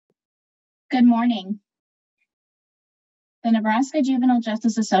Good morning. The Nebraska Juvenile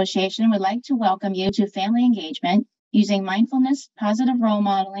Justice Association would like to welcome you to family engagement using mindfulness, positive role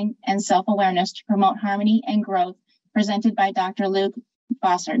modeling, and self-awareness to promote harmony and growth, presented by Dr. Luke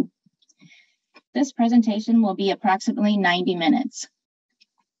Bossard. This presentation will be approximately 90 minutes.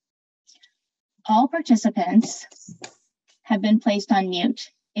 All participants have been placed on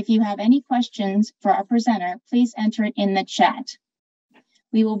mute. If you have any questions for our presenter, please enter it in the chat.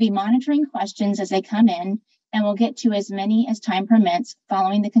 We will be monitoring questions as they come in, and we'll get to as many as time permits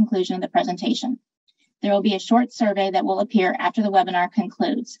following the conclusion of the presentation. There will be a short survey that will appear after the webinar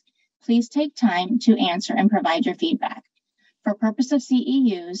concludes. Please take time to answer and provide your feedback. For purpose of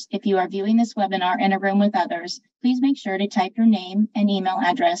CEUs, if you are viewing this webinar in a room with others, please make sure to type your name and email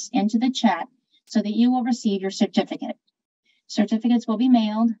address into the chat so that you will receive your certificate. Certificates will be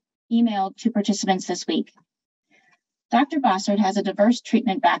emailed to participants this week. Dr. Bossard has a diverse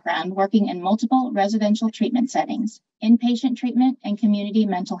treatment background working in multiple residential treatment settings, inpatient treatment, and community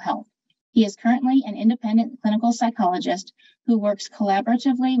mental health. He is currently an independent clinical psychologist who works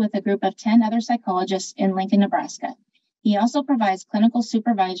collaboratively with a group of 10 other psychologists in Lincoln, Nebraska. He also provides clinical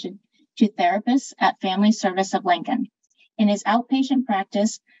supervision to therapists at Family Service of Lincoln. In his outpatient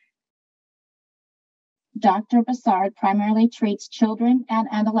practice, Dr. Bossard primarily treats children and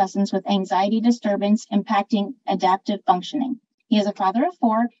adolescents with anxiety disturbance impacting adaptive functioning. He is a father of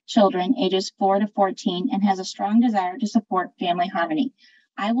 4 children, ages 4 to 14, and has a strong desire to support family harmony.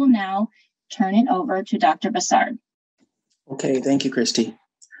 I will now turn it over to Dr. Bossard. Okay, thank you, Christy.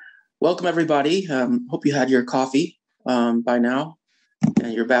 Welcome, everybody. Hope you had your coffee by now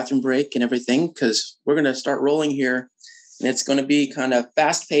and your bathroom break and everything, because we're going to start rolling here, and it's going to be kind of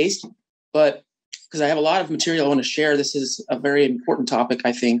fast-paced, but because I have a lot of material I want to share. This is a very important topic,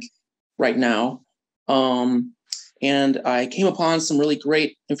 I think, right now. And I came upon some really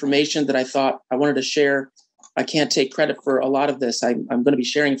great information that I thought I wanted to share. I can't take credit for a lot of this. I'm going to be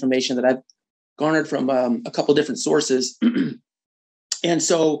sharing information that I've garnered from a couple different sources. And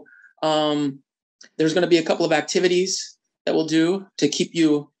so there's going to be a couple of activities that we'll do to keep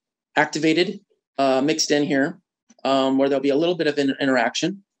you activated, mixed in here, where there'll be a little bit of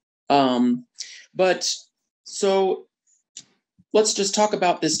interaction. But so let's just talk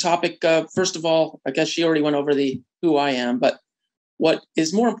about this topic. First of all, I guess she already went over who I am, but what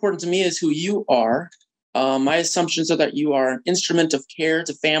is more important to me is who you are. My assumptions are that you are an instrument of care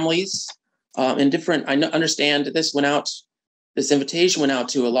to families and different. I understand this invitation went out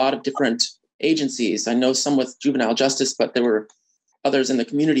to a lot of different agencies. I know some with juvenile justice, but there were others in the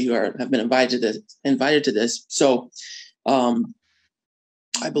community who have been invited to this. So,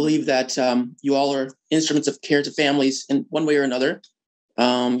 I believe that you all are instruments of care to families in one way or another.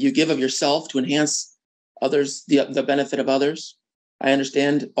 You give of yourself to enhance others, the benefit of others. I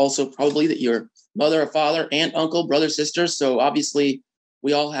understand also probably that you're mother or father, aunt, uncle, brother, sister. So obviously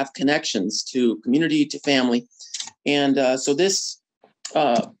we all have connections to community, to family. And so this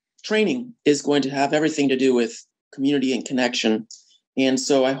training is going to have everything to do with community and connection. And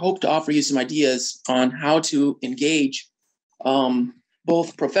so I hope to offer you some ideas on how to engage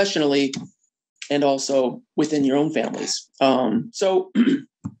both professionally and also within your own families. So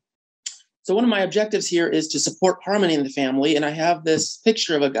one of my objectives here is to support harmony in the family. And I have this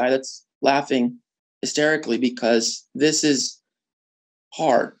picture of a guy that's laughing hysterically because this is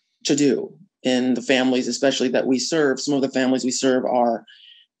hard to do in the families, especially that we serve. Some of the families we serve are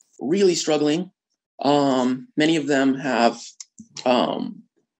really struggling. Many of them have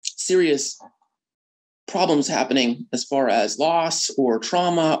serious problems happening as far as loss or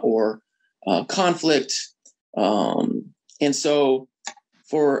trauma or conflict. And so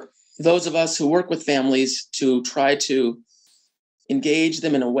for those of us who work with families to try to engage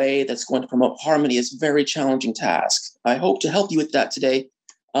them in a way that's going to promote harmony is a very challenging task. I hope to help you with that today.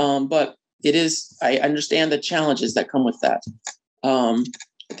 But I understand the challenges that come with that.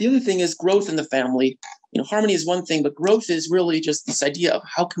 The other thing is growth in the family. Harmony is one thing, but growth is really just this idea of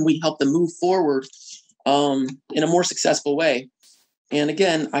how can we help them move forward in a more successful way. And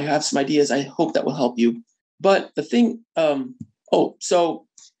again, I have some ideas. I hope that will help you. But the thing, like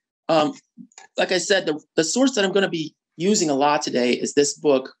I said, the source that I'm going to be using a lot today is this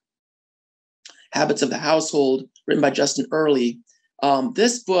book, Habits of the Household, written by Justin Earley.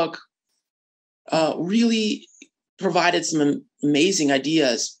 This book really provided some amazing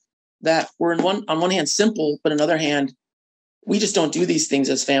ideas that were on one hand simple, but on the other hand, we just don't do these things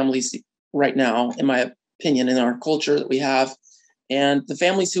as families right now, in my opinion, in our culture that we have. And the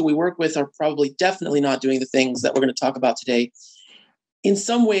families who we work with are probably definitely not doing the things that we're going to talk about today. In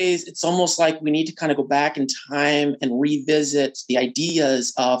some ways, it's almost like we need to kind of go back in time and revisit the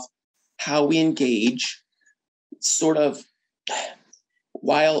ideas of how we engage, sort of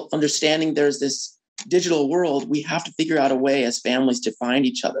while understanding there's this digital world, we have to figure out a way as families to find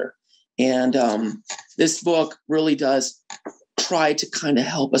each other. And this book really does try to kind of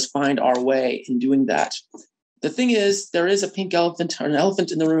help us find our way in doing that. The thing is, there is a pink elephant or an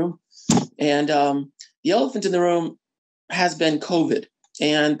elephant in the room. And the elephant in the room has been COVID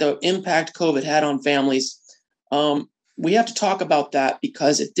and the impact COVID had on families. We have to talk about that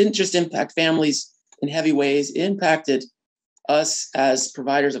because it didn't just impact families in heavy ways. It impacted us as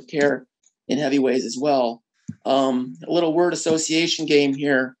providers of care in heavy ways as well. A little word association game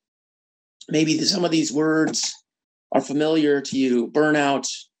here. Maybe some of these words are familiar to you: burnout,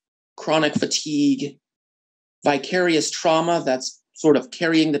 chronic fatigue, vicarious trauma. That's sort of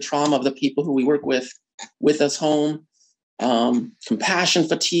carrying the trauma of the people who we work with us home. Compassion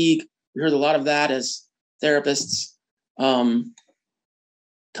fatigue. We heard a lot of that as therapists.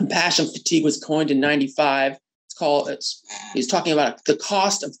 Compassion fatigue was coined in 95. He's talking about the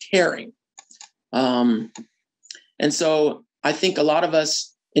cost of caring. And so I think a lot of us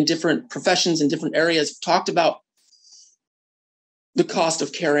in different professions, in different areas, talked about the cost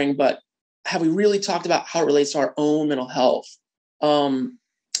of caring, but have we really talked about how it relates to our own mental health?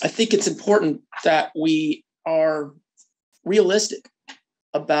 I think it's important that we are realistic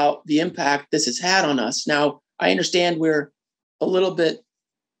about the impact this has had on us. Now, I understand we're a little bit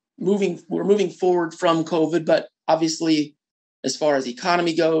moving forward from COVID, but obviously, as far as the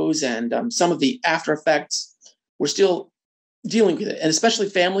economy goes and some of the after effects, we're still dealing with it. And especially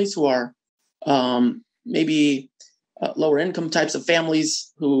families who are maybe lower income types of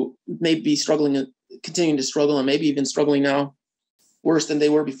families who may be struggling, continuing to struggle, and maybe even struggling now worse than they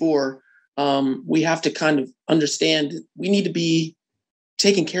were before. We have to kind of understand we need to be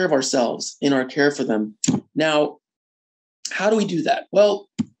taking care of ourselves in our care for them. Now, how do we do that? Well,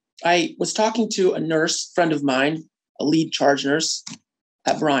 I was talking to a nurse friend of mine, a lead charge nurse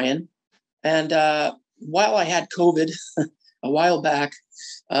at Bryan. And while I had COVID a while back,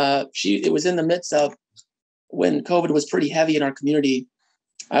 it was in the midst of when COVID was pretty heavy in our community.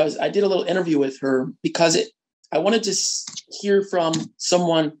 I did a little interview with her because I wanted to hear from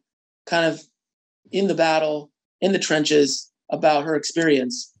someone kind of in the battle, in the trenches, about her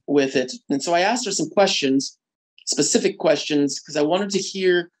experience with it. And so I asked her some questions, specific questions, because I wanted to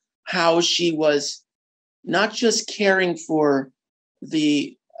hear how she was not just caring for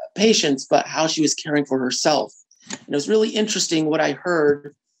the patients, but how she was caring for herself. And it was really interesting what I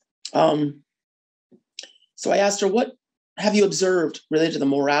heard. So I asked her, what have you observed related to the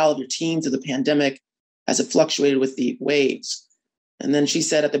morale of your team through the pandemic as it fluctuated with the waves? And then she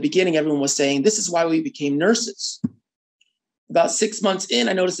said at the beginning, everyone was saying, this is why we became nurses. About 6 months in,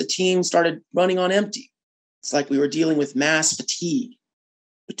 I noticed the team started running on empty. It's like we were dealing with mass fatigue.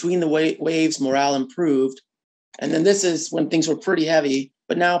 Between the waves, morale improved. And then this is when things were pretty heavy,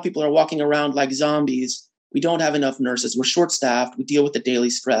 but now people are walking around like zombies. We don't have enough nurses. We're short-staffed. We deal with the daily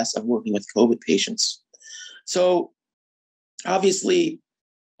stress of working with COVID patients. So obviously,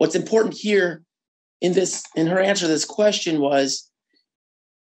 what's important here in her answer to this question was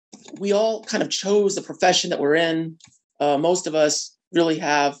we all kind of chose the profession that we're in. Most of us really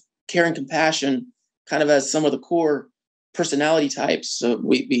have care and compassion kind of as some of the core personality types. So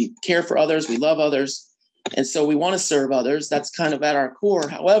we care for others, we love others, and so we want to serve others. That's kind of at our core.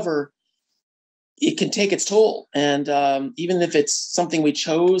 However, it can take its toll. And even if it's something we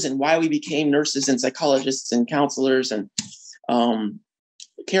chose and why we became nurses and psychologists and counselors and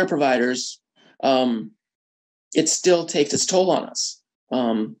care providers, it still takes its toll on us,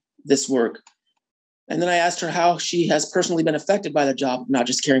 this work. And then I asked her how she has personally been affected by the job, not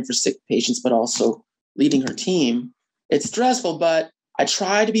just caring for sick patients, but also leading her team. It's stressful, but I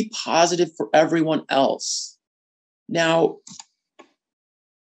try to be positive for everyone else. Now,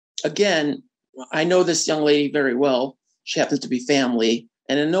 again, I know this young lady very well. She happens to be family,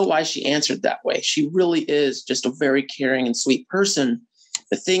 and I know why she answered that way. She really is just a very caring and sweet person.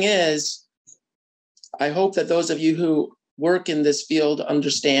 The thing is, I hope that those of you who work in this field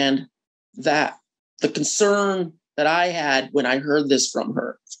understand that the concern that I had when I heard this from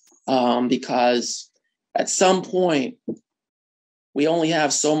her, because at some point, we only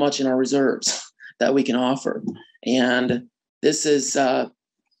have so much in our reserves that we can offer. And this is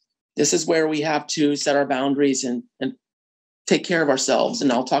where we have to set our boundaries and take care of ourselves.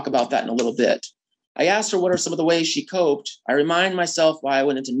 And I'll talk about that in a little bit. I asked her what are some of the ways she coped. I remind myself why I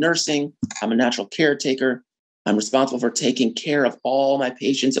went into nursing. I'm a natural caretaker. I'm responsible for taking care of all my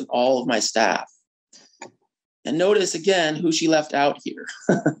patients and all of my staff. And notice again who she left out here.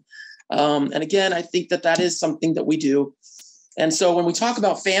 And again, I think that is something that we do. And so when we talk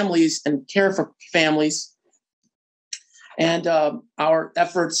about families and care for families and our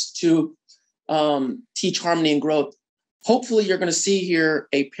efforts to teach harmony and growth, hopefully you're going to see here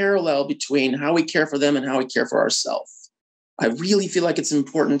a parallel between how we care for them and how we care for ourselves. I really feel like it's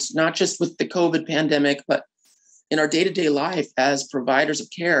important, not just with the COVID pandemic, but in our day-to-day life as providers of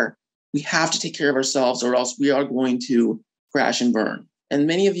care. We have to take care of ourselves or else we are going to crash and burn. And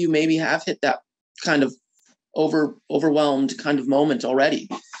many of you maybe have hit that kind of overwhelmed kind of moment already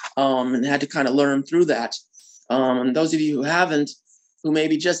and had to kind of learn through that. And those of you who haven't, who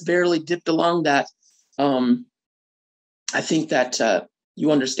maybe just barely dipped along that, I think that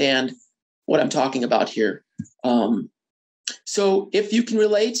you understand what I'm talking about here. So if you can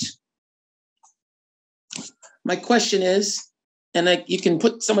relate, my question is, and you can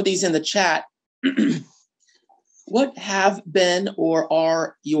put some of these in the chat, what have been or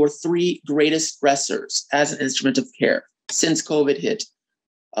are your 3 greatest stressors as an instrument of care since COVID hit?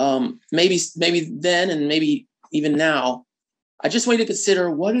 Maybe then and maybe even now. I just want you to consider,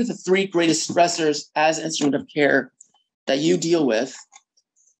 what are the 3 greatest stressors as an instrument of care that you deal with?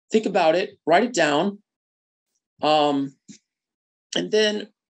 Think about it, write it down. And then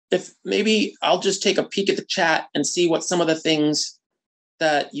if maybe I'll just take a peek at the chat and see what some of the things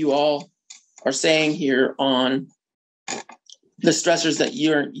that you all are saying here on the stressors that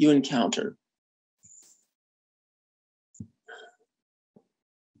you encounter.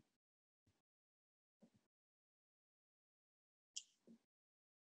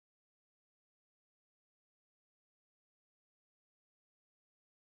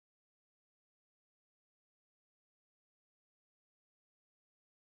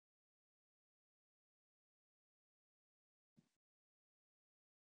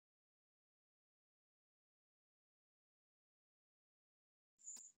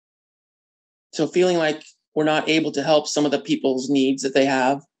 So feeling like we're not able to help some of the people's needs that they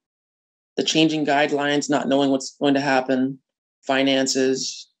have, the changing guidelines, not knowing what's going to happen,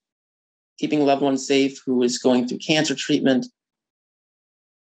 finances, keeping a loved one safe who is going through cancer treatment,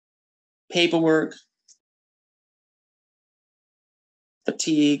 paperwork,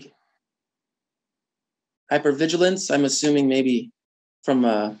 fatigue, hypervigilance, I'm assuming maybe from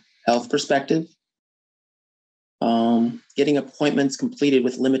a health perspective, getting appointments completed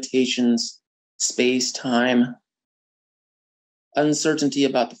with limitations, space, time, uncertainty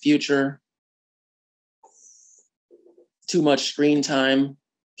about the future, too much screen time,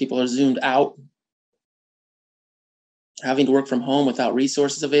 people are zoomed out, having to work from home without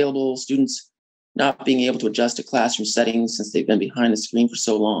resources available, students not being able to adjust to classroom settings since they've been behind the screen for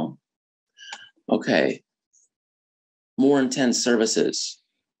so long. Okay, more intense services.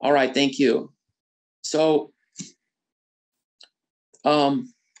 All right, thank you. So,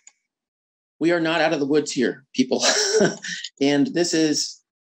 we are not out of the woods here, people. And this is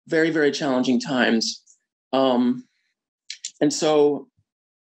very, very challenging times. And so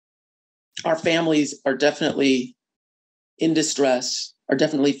our families are definitely in distress, are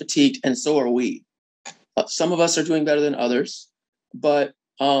definitely fatigued, and so are we. Some of us are doing better than others, but,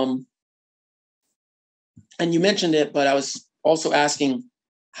 and you mentioned it, but I was also asking,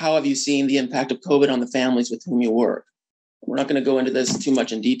 how have you seen the impact of COVID on the families with whom you work? We're not going to go into this too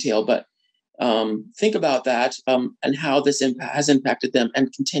much in detail, but think about that and how this has impacted them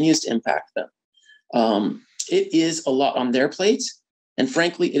and continues to impact them. It is a lot on their plate, and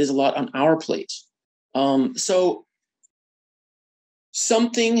frankly, it is a lot on our plate. So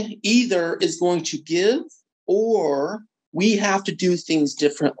something either is going to give, or we have to do things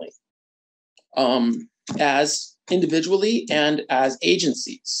differently as individually and as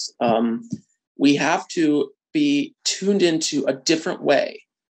agencies. We have to be tuned into a different way.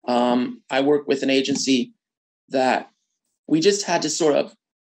 I work with an agency that we just had to sort of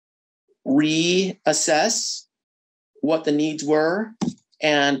reassess what the needs were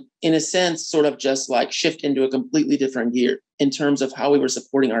and, in a sense, sort of just like shift into a completely different gear in terms of how we were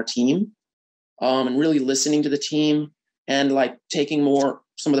supporting our team and really listening to the team and like taking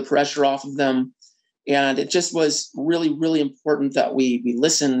some of the pressure off of them. And it just was really, really important that we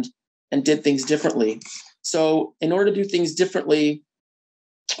listened and did things differently. So in order to do things differently,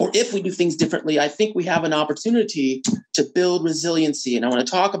 or if we do things differently, I think we have an opportunity to build resiliency. And I want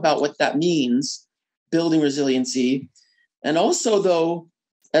to talk about what that means, building resiliency. And also, though,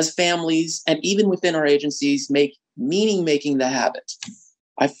 as families and even within our agencies, make meaning-making the habit.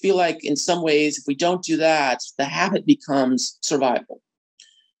 I feel like in some ways, if we don't do that, the habit becomes survival.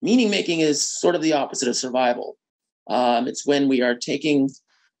 Meaning-making is sort of the opposite of survival. It's when we are taking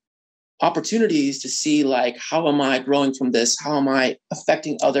opportunities to see, like, how am I growing from this? How am I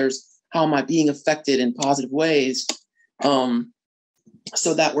affecting others? How am I being affected in positive ways?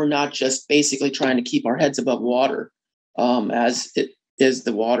 so that we're not just basically trying to keep our heads above water as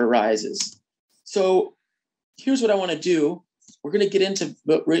the water rises. So here's what I want to do. We're going to get into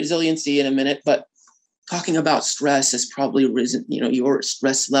resiliency in a minute, but talking about stress has probably risen, your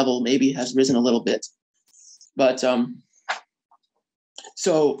stress level maybe has risen a little bit. But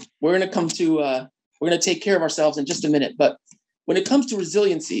so we're going to take care of ourselves in just a minute. But when it comes to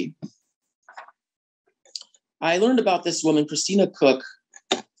resiliency, I learned about this woman, Christina Cook.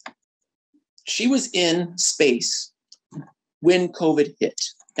 She was in space when COVID hit.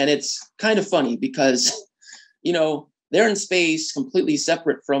 And it's kind of funny because, they're in space completely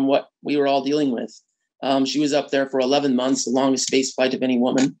separate from what we were all dealing with. She was up there for 11 months, the longest space flight of any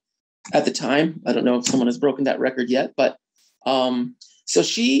woman at the time. I don't know if someone has broken that record yet, but so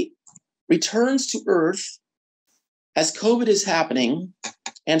she returns to Earth as COVID is happening,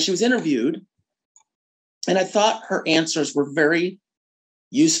 and she was interviewed. And I thought her answers were very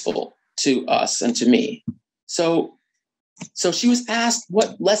useful to us and to me. So she was asked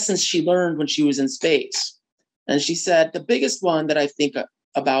what lessons she learned when she was in space. And she said, the biggest one that I think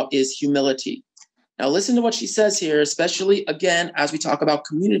about is humility. Now, listen to what she says here, especially, again, as we talk about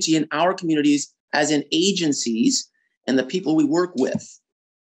community in our communities, as in agencies and the people we work with.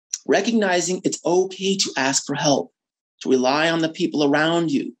 Recognizing it's okay to ask for help, to rely on the people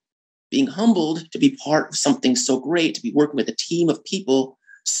around you, being humbled to be part of something so great, to be working with a team of people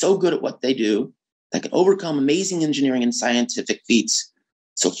so good at what they do that can overcome amazing engineering and scientific feats.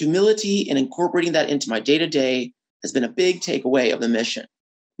 So humility and incorporating that into my day-to-day has been a big takeaway of the mission.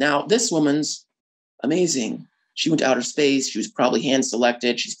 Now, this woman's amazing. She went to outer space. She was probably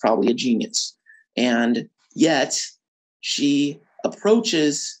hand-selected. She's probably a genius. And yet she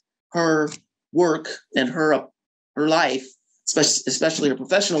approaches her work and her life, especially her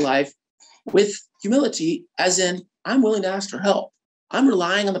professional life, with humility, as in, I'm willing to ask for help. I'm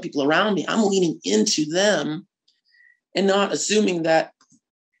relying on the people around me. I'm leaning into them and not assuming that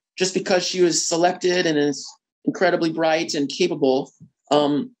just because she was selected and is incredibly bright and capable,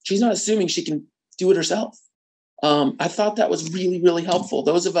 she's not assuming she can do it herself. I thought that was really, really helpful.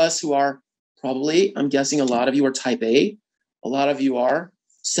 Those of us who are probably, I'm guessing a lot of you are type A, a lot of you are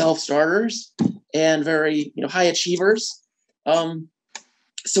self-starters and very high achievers.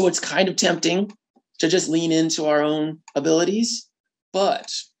 So it's kind of tempting to just lean into our own abilities.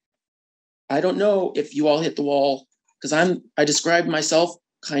 But I don't know if you all hit the wall, because I described myself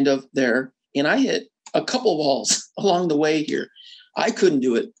kind of there, and I hit a couple walls along the way here. I couldn't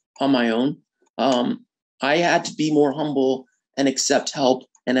do it on my own. I had to be more humble and accept help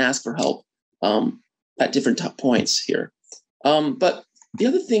and ask for help at different points here. But the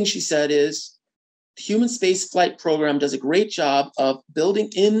other thing she said is the human space flight program does a great job of building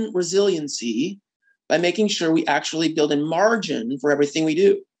in resiliency by making sure we actually build in margin for everything we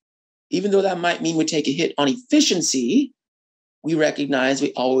do. Even though that might mean we take a hit on efficiency, we recognize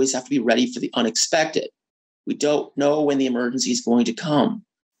we always have to be ready for the unexpected. We don't know when the emergency is going to come.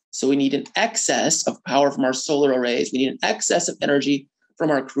 So we need an excess of power from our solar arrays. We need an excess of energy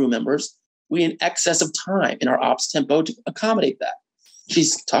from our crew members. We need an excess of time in our ops tempo to accommodate that.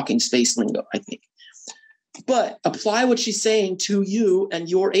 She's talking space lingo, I think. But apply what she's saying to you and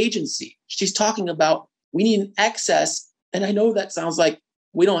your agency. She's talking about we need an excess. And I know that sounds like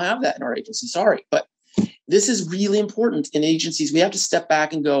we don't have that in our agency. Sorry. But this is really important in agencies. We have to step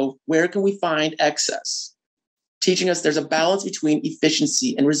back and go, where can we find excess? Teaching us there's a balance between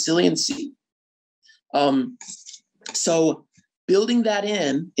efficiency and resiliency. So building that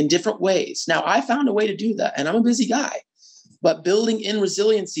in different ways. Now, I found a way to do that, and I'm a busy guy. But building in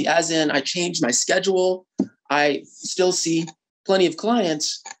resiliency, as in I changed my schedule. I still see plenty of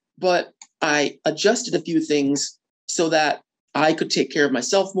clients, but I adjusted a few things so that I could take care of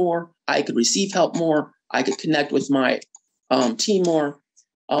myself more. I could receive help more. I could connect with my team more.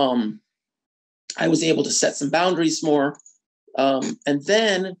 I was able to set some boundaries more. And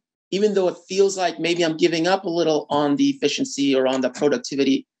then, even though it feels like maybe I'm giving up a little on the efficiency or on the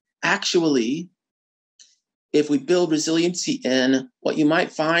productivity, actually, if we build resiliency in, what you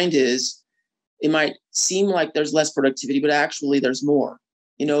might find is it might seem like there's less productivity, but actually there's more.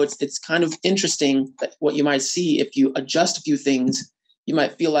 It's kind of interesting that what you might see if you adjust a few things. You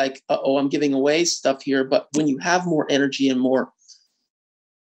might feel like, I'm giving away stuff here. But when you have more energy and more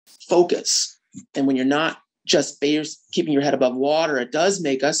focus, and when you're not just keeping your head above water, it does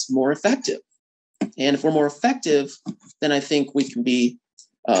make us more effective. And if we're more effective, then I think we can be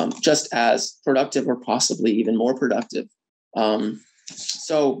just as productive or possibly even more productive.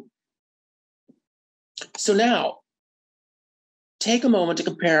 So now take a moment to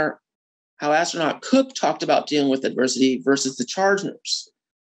compare how astronaut Cook talked about dealing with adversity versus the charge nurse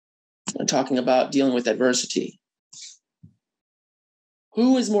and talking about dealing with adversity.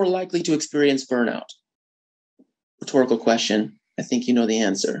 Who is more likely to experience burnout? Rhetorical question. I think you know the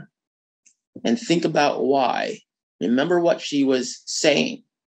answer. And think about why. Remember what she was saying.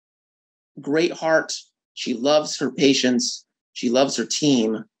 Great heart. She loves her patients. She loves her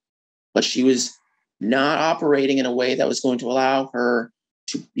team, but she was not operating in a way that was going to allow her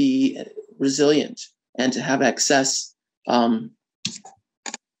to be resilient and to have excess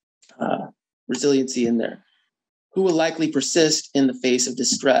resiliency in there. Who will likely persist in the face of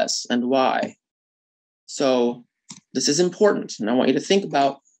distress and why? So this is important, and I want you to think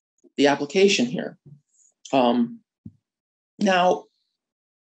about the application here. Now,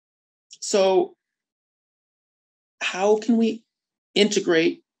 so how can we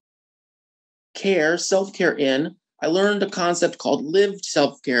integrate care, self-care in? I learned a concept called lived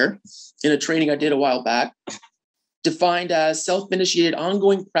self-care in a training I did a while back, defined as self-initiated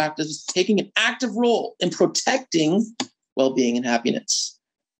ongoing practice taking an active role in protecting well-being and happiness.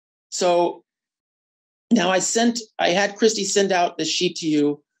 So now I had Christy send out this sheet to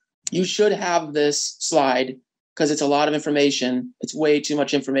you. You should have this slide because it's a lot of information. It's way too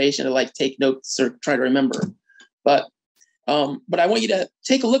much information to like take notes or try to remember. But I want you to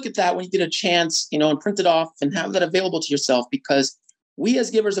take a look at that when you get a chance, and print it off and have that available to yourself, because we as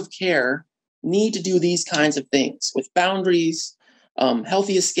givers of care need to do these kinds of things with boundaries,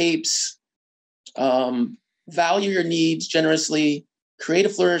 healthy escapes, value your needs generously, create a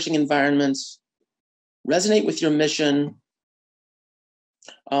flourishing environment, resonate with your mission,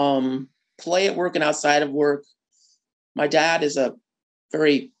 play at work and outside of work. My dad is a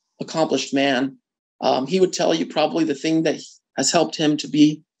very accomplished man. He would tell you probably the thing that has helped him to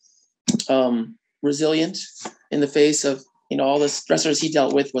be resilient in the face of all the stressors he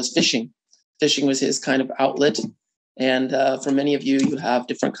dealt with was fishing. Fishing was his kind of outlet. And for many of you, you have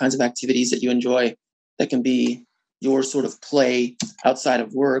different kinds of activities that you enjoy that can be your sort of play outside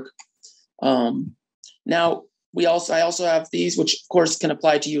of work. Now, I also have these, which of course can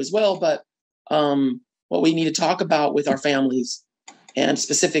apply to you as well, but what we need to talk about with our families and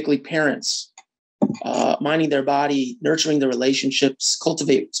specifically parents, minding their body, nurturing the relationships,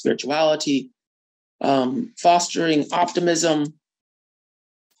 cultivate spirituality, fostering optimism,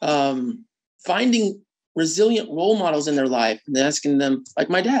 finding resilient role models in their life and asking them, like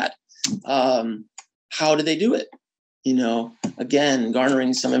my dad, how do they do it? Again,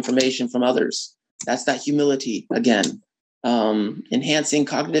 garnering some information from others. That's that humility again, enhancing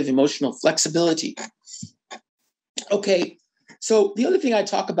cognitive emotional flexibility. Okay, so the other thing I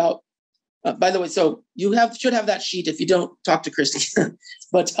talk about, by the way, so you should have that sheet if you don't talk to Christy.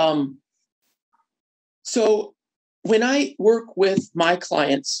 But so when I work with my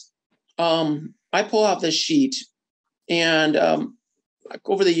clients, I pull out this sheet, and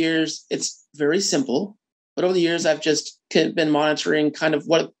over the years, it's very simple. But over the years, I've just been monitoring kind of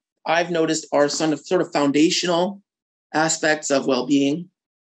what I've noticed are some sort of foundational aspects of well-being,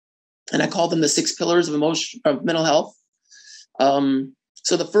 and I call them the 6 pillars of mental health.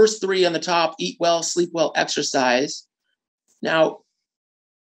 So the first 3 on the top: eat well, sleep well, exercise. Now,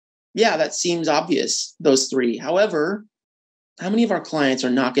 yeah, that seems obvious, those 3. However, how many of our clients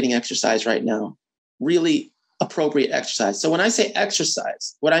are not getting exercise right now? Really appropriate exercise. So when I say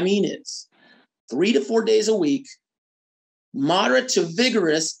exercise, what I mean is 3 to 4 days a week, moderate to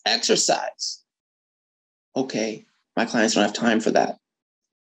vigorous exercise. Okay, my clients don't have time for that.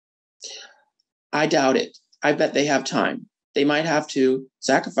 I doubt it. I bet they have time. They might have to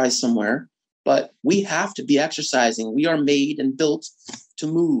sacrifice somewhere, but we have to be exercising. We are made and built to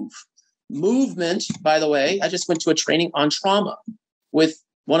move. Movement, by the way, I just went to a training on trauma with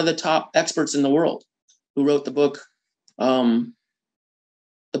one of the top experts in the world who wrote the book, The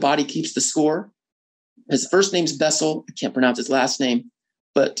Body Keeps the Score. His first name's Bessel. I can't pronounce his last name,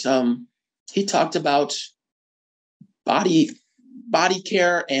 but he talked about body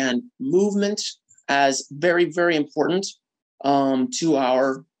care and movement as very, very important to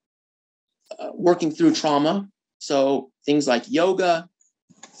our working through trauma. So things like yoga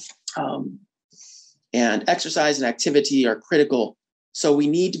and exercise and activity are critical. So we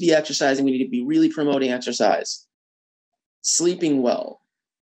need to be exercising. We need to be really promoting exercise. Sleeping well.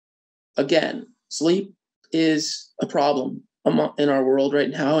 Again, sleep is a problem in our world right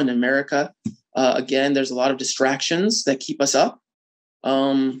now in America. Again, there's a lot of distractions that keep us up.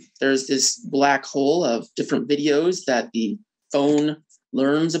 There's this black hole of different videos that the phone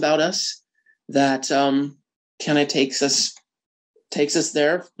learns about us that kind of takes us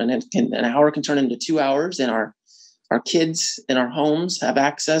there, and an hour can turn into 2 hours, and our Our kids in our homes have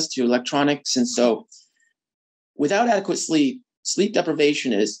access to electronics. And so without adequate sleep, sleep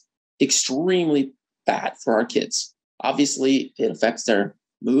deprivation is extremely bad for our kids. Obviously, it affects their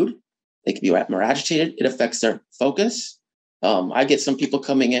mood. They can be more agitated. It affects their focus. I get some people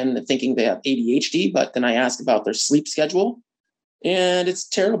coming in thinking they have ADHD, but then I ask about their sleep schedule, and it's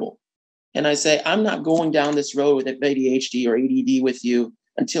terrible. And I say, I'm not going down this road with ADHD or ADD with you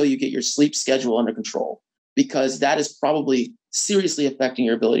until you get your sleep schedule under control, because that is probably seriously affecting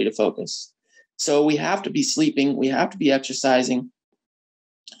your ability to focus. So we have to be sleeping. We have to be exercising.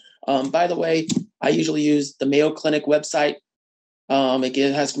 By the way, I usually use the Mayo Clinic website.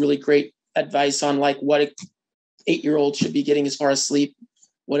 It has really great advice on like what an 8-year-old should be getting as far as sleep,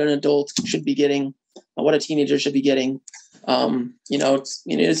 what an adult should be getting, what a teenager should be getting. It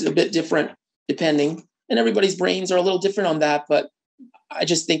is a bit different depending, and everybody's brains are a little different on that. But I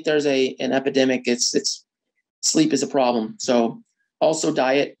just think there's an epidemic. It's sleep is a problem. So also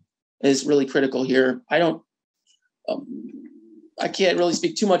diet is really critical here. I can't really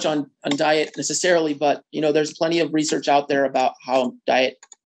speak too much on diet necessarily, but there's plenty of research out there about how diet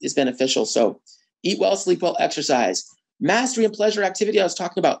is beneficial. So eat well, sleep well, exercise, mastery and pleasure activity. I was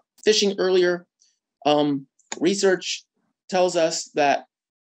talking about fishing earlier. Research tells us that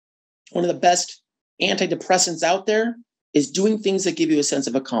one of the best antidepressants out there is doing things that give you a sense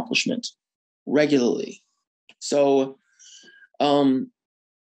of accomplishment regularly. So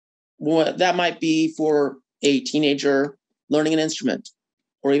what that might be for a teenager learning an instrument,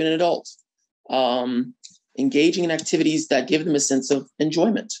 or even an adult, engaging in activities that give them a sense of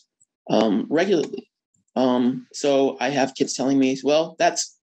enjoyment regularly. So I have kids telling me, well,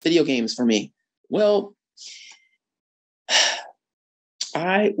 that's video games for me. Well,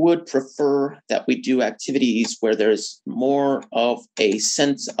 I would prefer that we do activities where there's more of a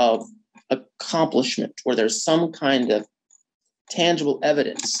sense of accomplishment, where there's some kind of tangible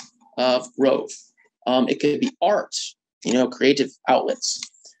evidence of growth. It could be art, creative outlets.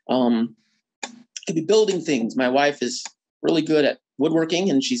 It could be building things. My wife is really good at woodworking,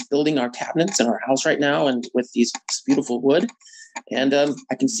 and she's building our cabinets in our house right now, and with this beautiful wood. And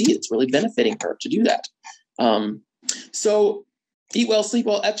I can see it's really benefiting her to do that. So eat well, sleep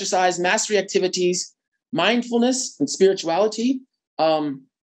well, exercise, mastery activities, mindfulness, and spirituality. Not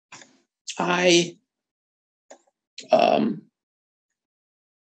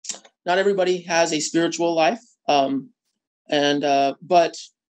everybody has a spiritual life. But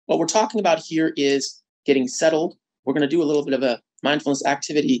what we're talking about here is getting settled. We're going to do a little bit of a mindfulness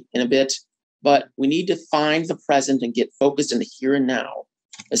activity in a bit, but we need to find the present and get focused in the here and now,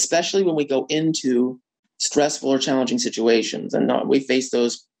 especially when we go into stressful or challenging situations. And we face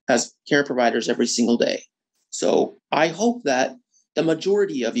those as care providers every single day. So I hope that the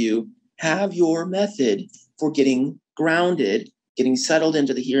majority of you have your method for getting grounded, getting settled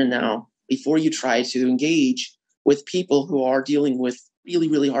into the here and now before you try to engage with people who are dealing with really,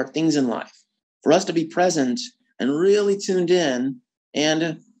 really hard things in life. For us to be present and really tuned in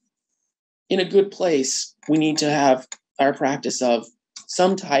and in a good place, we need to have our practice of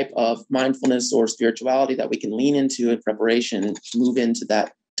some type of mindfulness or spirituality that we can lean into in preparation to move into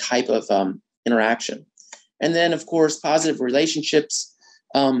that type of interaction. And then, of course, positive relationships.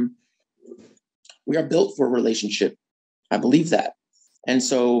 We are built for a relationship. I believe that. And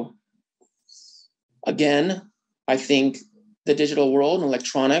so, again, I think the digital world and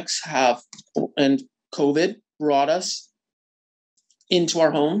electronics and COVID brought us into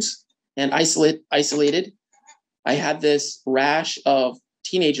our homes and isolated. I had this rash of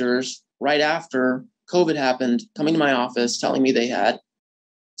teenagers right after COVID happened coming to my office telling me they had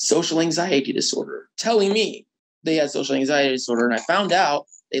social anxiety disorder, telling me they had social anxiety disorder. And I found out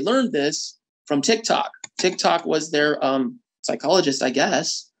they learned this from TikTok. TikTok was their psychologist, I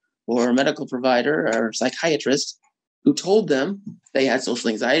guess, or medical provider or psychiatrist who told them they had social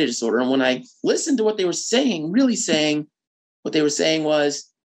anxiety disorder. And when I listened to what they were saying, what they were saying was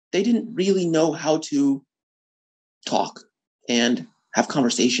they didn't really know how to talk and have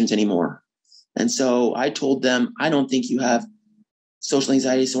conversations anymore. And so I told them, I don't think you have social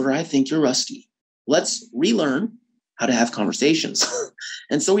anxiety disorder. I think you're rusty. Let's relearn how to have conversations.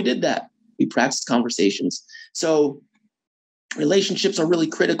 And so we did that. We practiced conversations. So relationships are really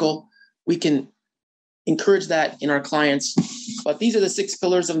critical. We can encourage that in our clients. But these are the 6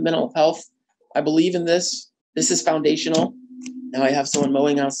 pillars of mental health. I believe in this. This is foundational. Now I have someone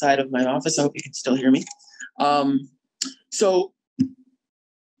mowing outside of my office. I hope you can still hear me. So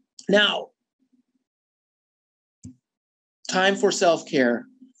now, time for self-care.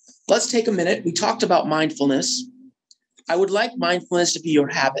 Let's take a minute. We talked about mindfulness. I would like mindfulness to be your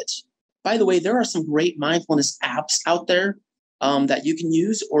habit. By the way, there are some great mindfulness apps out there that you can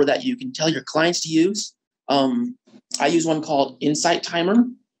use or that you can tell your clients to use. I use one called Insight Timer.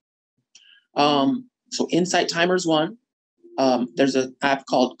 So Insight Timer is one. There's an app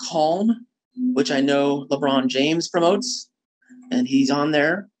called Calm, which I know LeBron James promotes, and he's on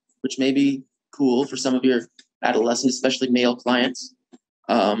there, which may be cool for some of your adolescents, especially male clients.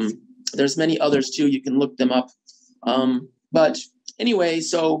 There's many others too. You can look them up. But anyway,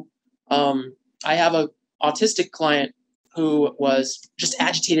 so I have an autistic client who was just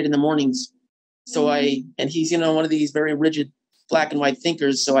agitated in the mornings. And he's, one of these very rigid black and white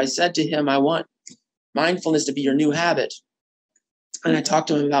thinkers. So I said to him, I want mindfulness to be your new habit. And I talked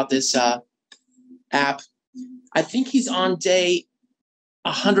to him about this app. I think he's on day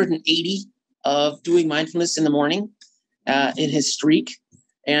 180 of doing mindfulness in the morning in his streak.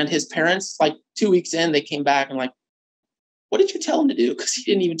 And his parents, like 2 weeks in, they came back and like, what did you tell him to do? Because he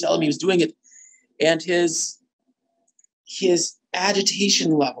didn't even tell him he was doing it. And his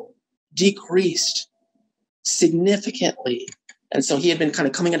agitation level decreased significantly. And so he had been kind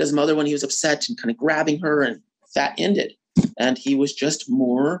of coming at his mother when he was upset and kind of grabbing her, and that ended. And he was just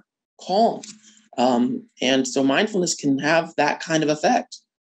more calm. And so mindfulness can have that kind of effect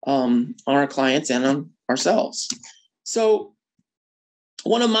on our clients and on ourselves. So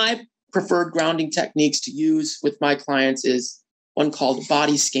one of my preferred grounding techniques to use with my clients is one called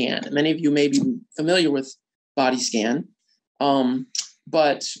body scan. Many of you may be familiar with body scan,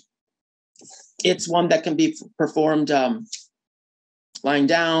 but it's one that can be performed lying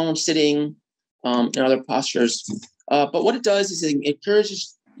down, sitting, and other postures. But what it does is it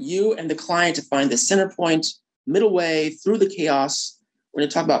encourages you and the client to find the center point, middle way through the chaos. We're going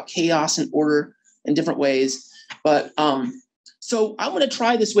to talk about chaos and order in different ways. But so I want to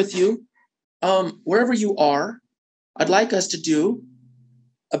try this with you. Wherever you are, I'd like us to do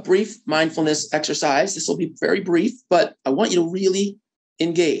a brief mindfulness exercise. This will be very brief, but I want you to really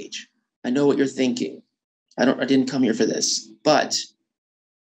engage. I know what you're thinking. I didn't come here for this, but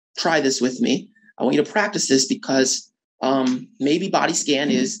try this with me. I want you to practice this because maybe body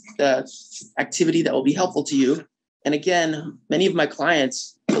scan is the activity that will be helpful to you. And again, many of my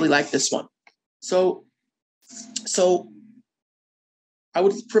clients really like this one. So I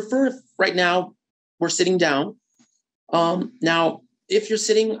would prefer if right now we're sitting down. Now, if you're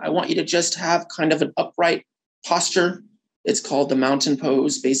sitting, I want you to just have kind of an upright posture. It's called the mountain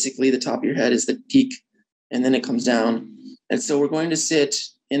pose. Basically, the top of your head is the peak, and then it comes down. And so we're going to sit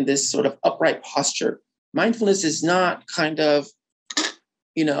in this sort of upright posture. Mindfulness is not kind of,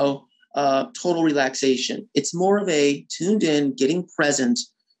 total relaxation. It's more of a tuned in, getting present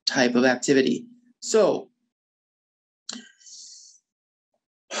type of activity. So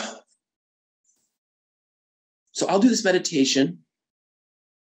I'll do this meditation,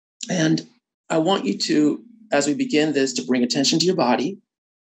 and I want you to, as we begin this, to bring attention to your body.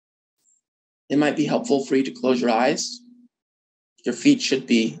 It might be helpful for you to close your eyes. Your feet should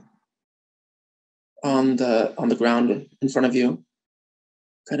be on the ground in front of you.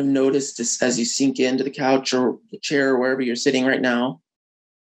 Kind of notice this as you sink into the couch or the chair or wherever you're sitting right now.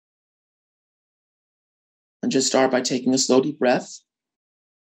 And just start by taking a slow, deep breath.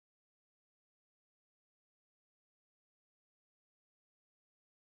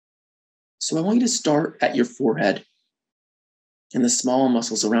 So I want you to start at your forehead and the small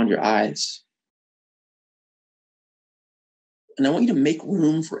muscles around your eyes. And I want you to make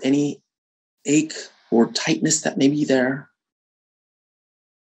room for any ache or tightness that may be there.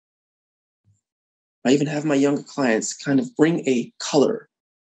 I even have my younger clients kind of bring a color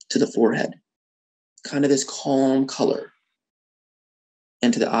to the forehead, kind of this calm color,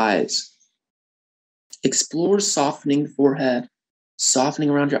 and to the eyes. Explore softening the forehead, softening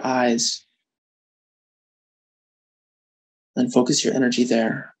around your eyes, and focus your energy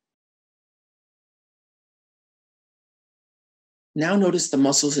there. Now notice the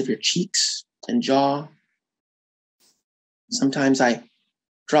muscles of your cheeks and jaw. Sometimes I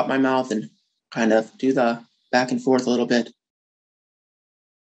drop my mouth and kind of do the back and forth a little bit.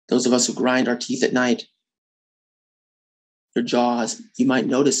 Those of us who grind our teeth at night, your jaws, you might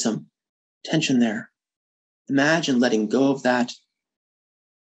notice some tension there. Imagine letting go of that,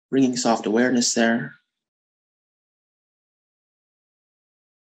 bringing soft awareness there.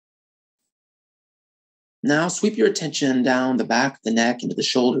 Now sweep your attention down the back of the neck into the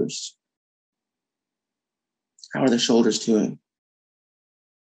shoulders. How are the shoulders doing?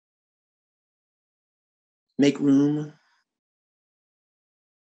 Make room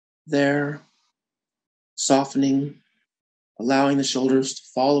there, softening, allowing the shoulders to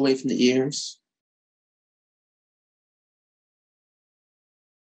fall away from the ears.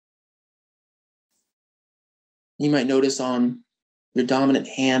 You might notice on your dominant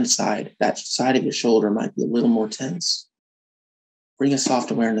hand side, that side of your shoulder might be a little more tense. Bring a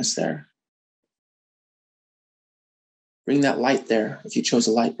soft awareness there. Bring that light there if you chose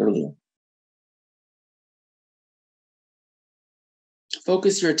a light earlier.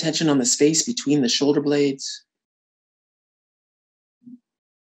 Focus your attention on the space between the shoulder blades.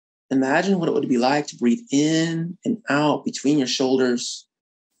 Imagine what it would be like to breathe in and out between your shoulders,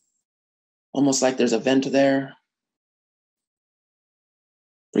 almost like there's a vent there.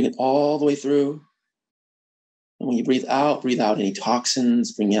 Bring it all the way through. And when you breathe out any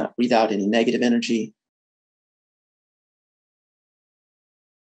toxins, breathe out any negative energy.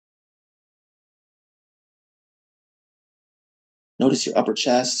 Notice your upper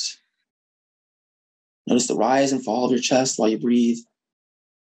chest. Notice the rise and fall of your chest while you breathe.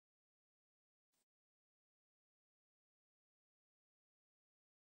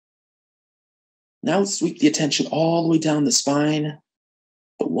 Now let's sweep the attention all the way down the spine,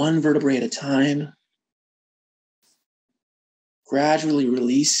 but one vertebrae at a time. Gradually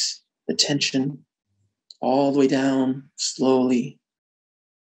release the tension all the way down slowly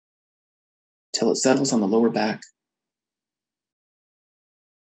till it settles on the lower back.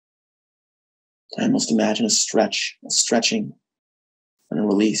 I almost imagine a stretching and a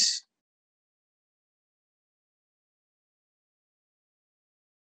release.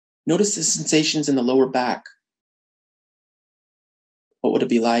 Notice the sensations in the lower back. What would it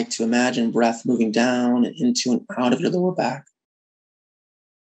be like to imagine breath moving down and into and out of your lower back?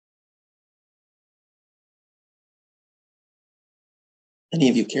 Any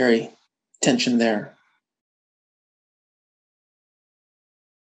of you carry tension there?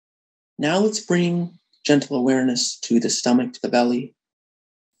 Now let's bring gentle awareness to the stomach, to the belly.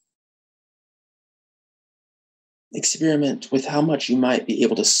 Experiment with how much you might be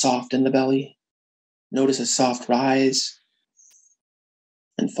able to soften the belly. Notice a soft rise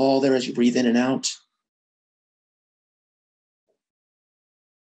and fall there as you breathe in and out.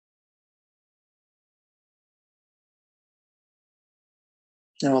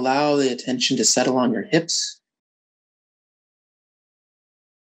 Now allow the attention to settle on your hips.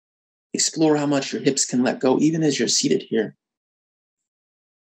 Explore how much your hips can let go even as you're seated here.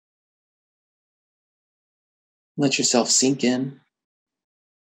 Let yourself sink in.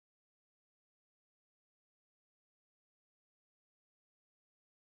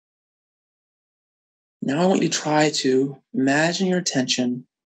 Now I want you to try to imagine your attention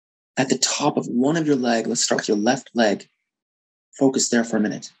at the top of one of your legs. Let's start with your left leg. Focus there for a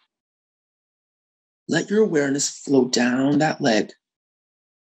minute. Let your awareness flow down that leg,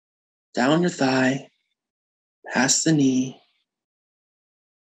 down your thigh, past the knee,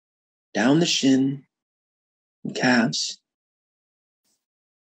 down the shin and calves.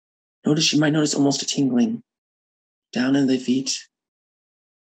 You might notice almost a tingling down into the feet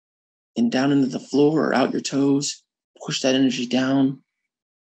and down into the floor or out your toes. Push that energy down.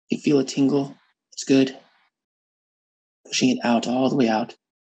 You feel a tingle. It's good. Pushing it out, all the way out.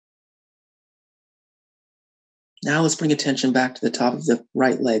 Now let's bring attention back to the top of the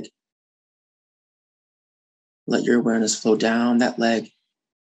right leg. Let your awareness flow down that leg,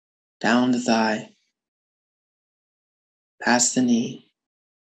 down the thigh, past the knee,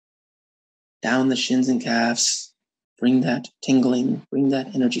 down the shins and calves. Bring that tingling, bring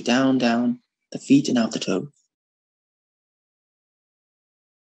that energy down the feet and out the toes.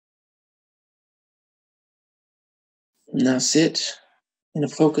 Now sit in a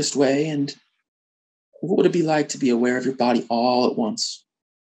focused way, and what would it be like to be aware of your body all at once?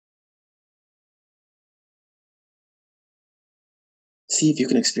 See if you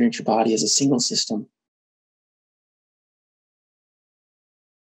can experience your body as a single system.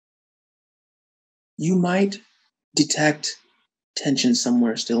 You might detect tension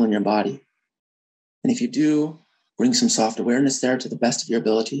somewhere still in your body. And if you do, bring some soft awareness there to the best of your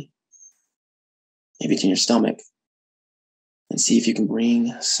ability. Maybe it's in your stomach. And see if you can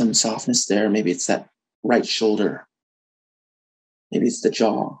bring some softness there. Maybe it's that right shoulder. Maybe it's the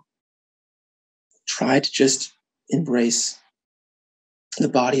jaw. Try to just embrace the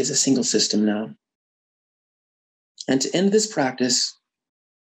body as a single system now. And to end this practice,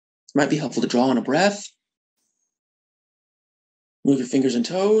 it might be helpful to draw on a breath. Move your fingers and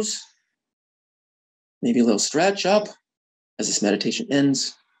toes. Maybe a little stretch up as this meditation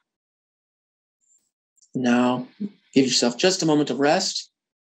ends. Now, give yourself just a moment of rest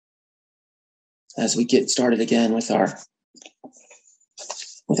as we get started again with our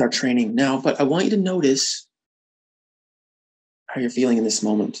training now. But I want you to notice how you're feeling in this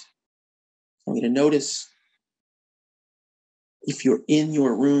moment. I want you to notice if you're in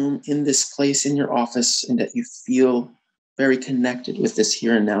your room, in this place, in your office, and that you feel very connected with this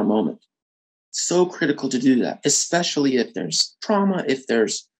here and now moment. So critical to do that, especially if there's trauma, if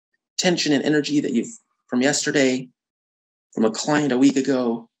there's tension and energy that you've from yesterday, from a client a week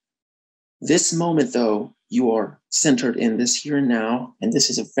ago. This moment, though, you are centered in this here and now, and this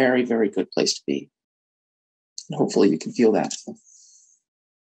is a very, very good place to be. And hopefully you can feel that.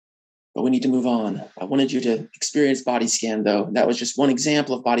 But we need to move on. I wanted you to experience body scan, though. That was just one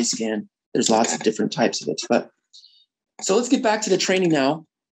example of body scan. There's lots of different types of it. But so let's get back to the training now.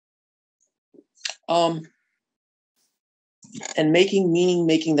 And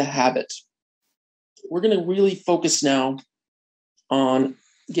making the habit. We're going to really focus now on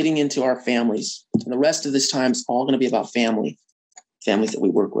getting into our families. And the rest of this time is all going to be about families that we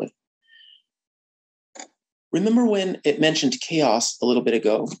work with. Remember when it mentioned chaos a little bit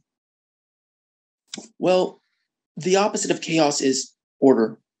ago? Well, the opposite of chaos is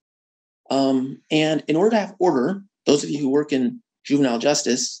order. And in order to have order, those of you who work in juvenile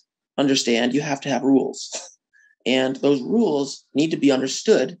justice understand you have to have rules. And those rules need to be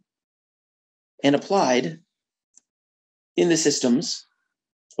understood and applied in the systems,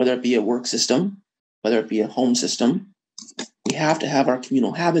 whether it be a work system, whether it be a home system. We have to have our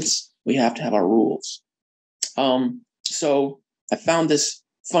communal habits. We have to have our rules. So I found this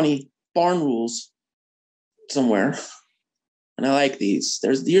funny barn rules somewhere, and I like these.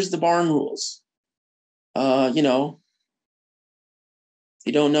 Here's the barn rules. If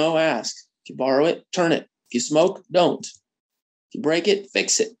you don't know, ask. If you borrow it, turn it. If you smoke, don't. If you break it,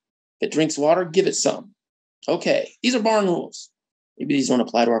 fix it. If it drinks water, give it some. Okay, these are barn rules. Maybe these don't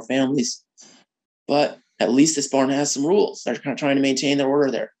apply to our families, but at least this barn has some rules. They're kind of trying to maintain their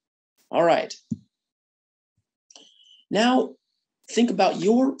order there. All right. Now, think about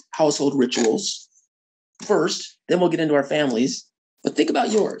your household rituals first, then we'll get into our families, but think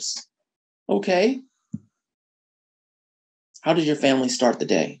about yours. Okay. How did your family start the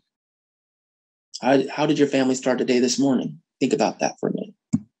day? How did your family start the day this morning? Think about that for a minute.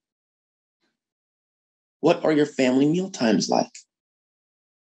 What are your family meal times like?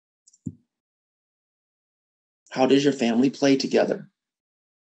 How does your family play together?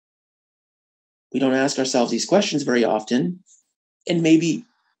 We don't ask ourselves these questions very often. And maybe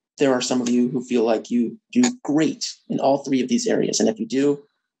there are some of you who feel like you do great in all three of these areas. And if you do,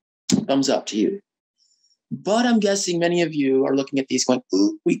 thumbs up to you. But I'm guessing many of you are looking at these going,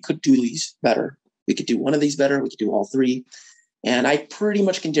 ooh, we could do these better. We could do one of these better. We could do all three. And I pretty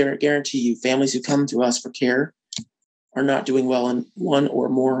much can guarantee you families who come to us for care are not doing well in one or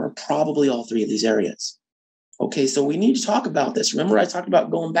more, or probably all three of these areas. Okay, so we need to talk about this. Remember I talked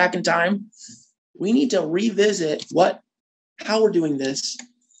about going back in time? We need to revisit how we're doing this,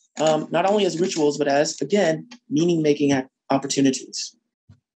 not only as rituals, but as, again, meaning-making opportunities.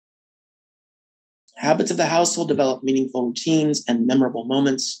 Habits of the household develop meaningful routines and memorable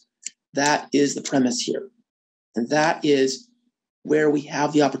moments. That is the premise here. And that is where we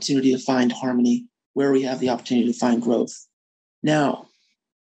have the opportunity to find harmony, where we have the opportunity to find growth. Now,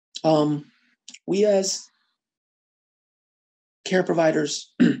 we as care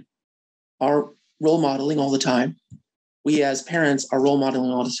providers are role modeling all the time. We as parents are role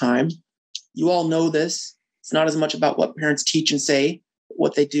modeling all the time. You all know this. It's not as much about what parents teach and say,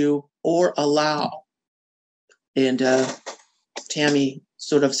 what they do or allow. And Tammy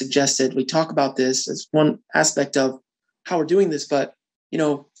sort of suggested we talk about this as one aspect of how we're doing this, but,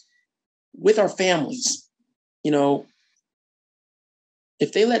 with our families, if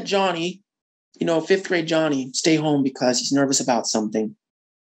they let Johnny, 5th grade Johnny, stay home because he's nervous about something,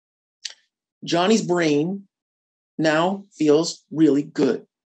 Johnny's brain now feels really good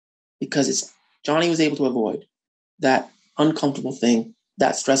because Johnny was able to avoid that uncomfortable thing,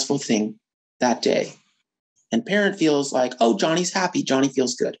 that stressful thing that day. And parent feels like, oh, Johnny's happy. Johnny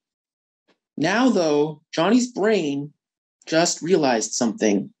feels good. Now, though, Johnny's brain just realized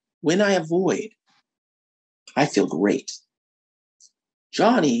something. When I avoid, I feel great.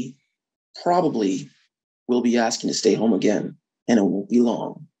 Johnny probably will be asking to stay home again, and it won't be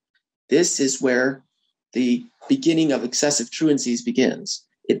long. This is where the beginning of excessive truancies begins.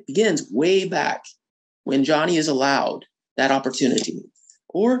 It begins way back when Johnny is allowed that opportunity.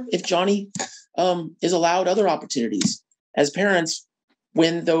 Or if Johnny is allowed other opportunities. As parents,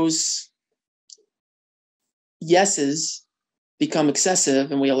 when those yeses become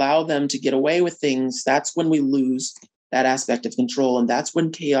excessive and we allow them to get away with things, that's when we lose that aspect of control. And that's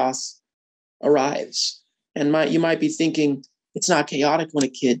when chaos arrives. And you might be thinking, it's not chaotic when a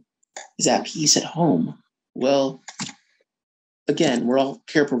kid is at peace at home. Well, again, we're all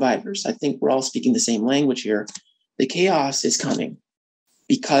care providers. I think we're all speaking the same language here. the chaos is coming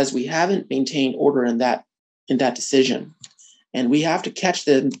because we haven't maintained order in that decision. And we have to catch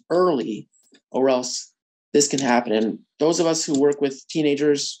them early, or else this can happen. And those of us who work with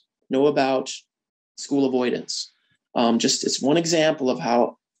teenagers know about school avoidance. It's one example of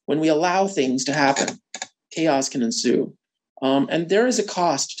how when we allow things to happen, chaos can ensue. And there is a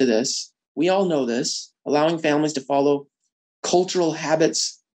cost to this. We all know this. Allowing families to follow cultural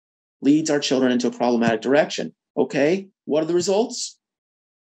habits leads our children into a problematic direction. Okay, what are the results?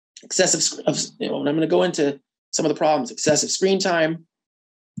 And I'm going to go into some of the problems: excessive screen time,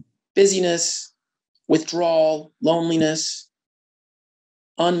 busyness, withdrawal, loneliness,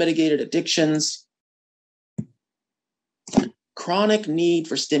 unmitigated addictions, chronic need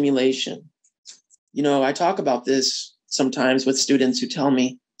for stimulation. I talk about this sometimes with students who tell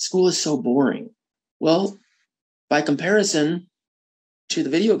me school is so boring. Well, by comparison to the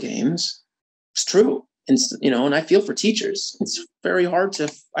video games, it's true. And I feel for teachers. It's very hard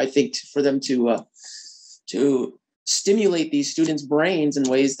for them to stimulate these students' brains in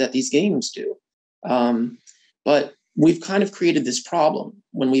ways that these games do. But we've kind of created this problem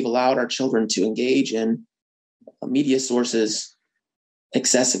when we've allowed our children to engage in media sources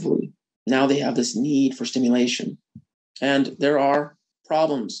excessively. Now they have this need for stimulation. And there are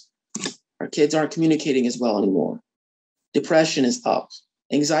problems. Our kids aren't communicating as well anymore. Depression is up.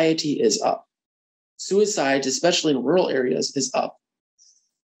 Anxiety is up. Suicides, especially in rural areas, is up.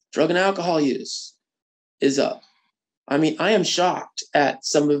 Drug and alcohol use is up. I mean, I am shocked at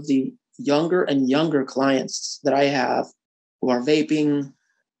some of the younger and younger clients that I have who are vaping,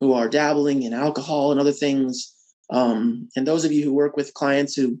 who are dabbling in alcohol and other things. And those of you who work with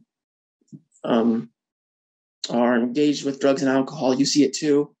clients who are engaged with drugs and alcohol, you see it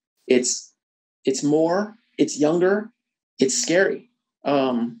too. It's more, it's younger, it's scary.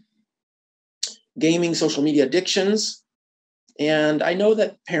 Gaming, social media addictions. And I know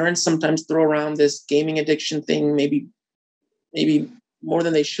that parents sometimes throw around this gaming addiction thing, maybe more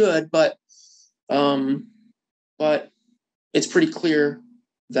than they should, but it's pretty clear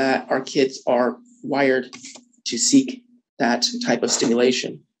that our kids are wired to seek that type of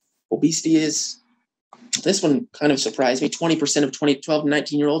stimulation. Obesity this one kind of surprised me. 20% of 12 and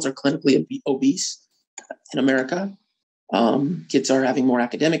 19-year-olds are clinically obese in America. Kids are having more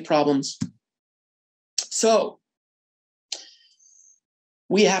academic problems. So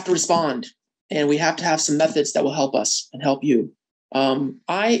we have to respond, and we have to have some methods that will help us and help you.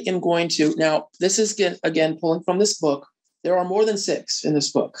 I am going to, now this is again pulling from this book. There are more than 6 in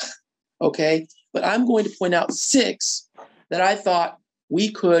this book, okay? But I'm going to point out 6 that I thought we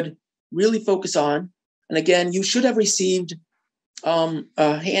could really focus on. And again, you should have received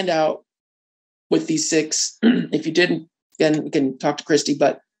a handout with these 6. If you didn't, then you can talk to Christy.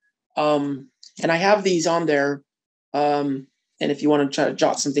 But and I have these on there. And if you want to try to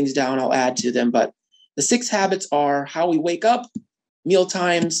jot some things down, I'll add to them. But the 6 habits are how we wake up, meal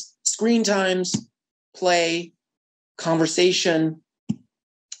times, screen times, play, conversation,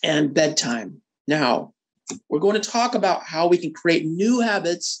 and bedtime. Now, we're going to talk about how we can create new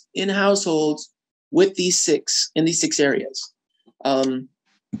habits in households with these 6 areas.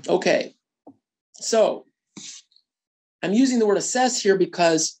 Okay, so I'm using the word assess here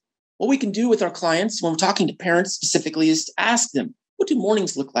because what we can do with our clients when we're talking to parents specifically is to ask them, what do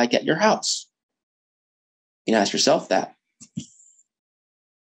mornings look like at your house? You can ask yourself that.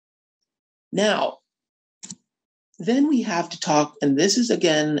 Now, then we have to talk, and this is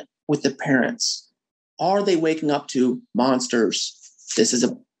again with the parents. Are they waking up to monsters? This is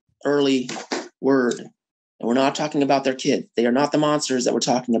an early word. And we're not talking about their kid. They are not the monsters that we're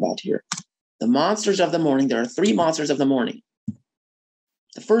talking about here. The monsters of the morning, there are 3 monsters of the morning.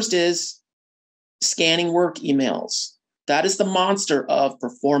 The first is scanning work emails. That is the monster of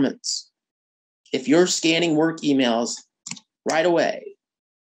performance. If you're scanning work emails right away,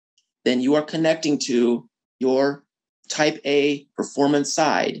 then you are connecting to your type A performance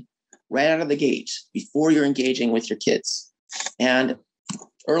side right out of the gate before you're engaging with your kids. And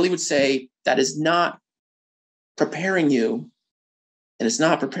Early would say that is not preparing you, and it's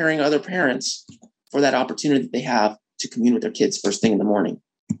not preparing other parents for that opportunity that they have to commune with their kids first thing in the morning.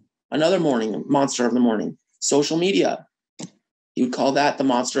 Another monster of the morning, social media. You would call that the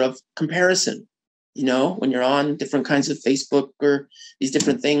monster of comparison. You know, when you're on different kinds of Facebook or these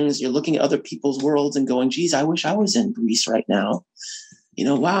different things, you're looking at other people's worlds and going, geez, I wish I was in Greece right now. You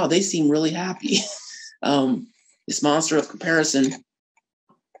know, wow, they seem really happy. This monster of comparison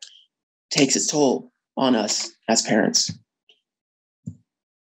takes its toll on us as parents.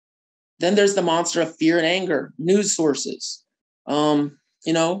 Then there's the monster of fear and anger, news sources. You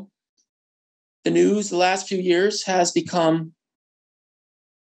know, The news the last few years has become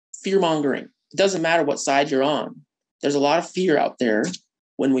fear-mongering. It doesn't matter what side you're on. There's a lot of fear out there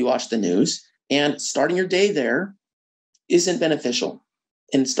when we watch the news, and starting your day there isn't beneficial.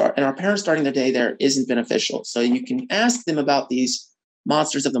 And our parents starting their day there isn't beneficial. So you can ask them about these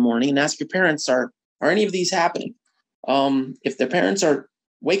monsters of the morning and ask your parents, are any of these happening? If their parents are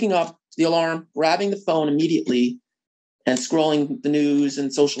waking up to the alarm, grabbing the phone immediately and scrolling the news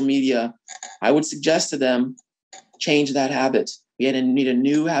and social media, I would suggest to them, change that habit. We need a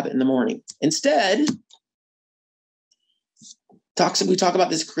new habit in the morning. Instead, we talk about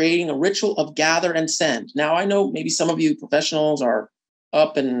this creating a ritual of gather and send. Now, I know maybe some of you professionals are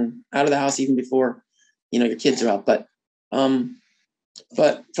up and out of the house even before, your kids are up. But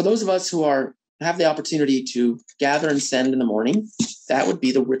for those of us who have the opportunity to gather and send in the morning, that would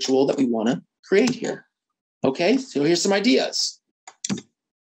be the ritual that we want to create here. Okay, so here's some ideas.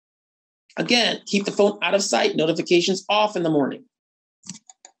 Again, keep the phone out of sight, notifications off in the morning.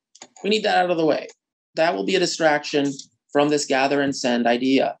 We need that out of the way. That will be a distraction from this gather and send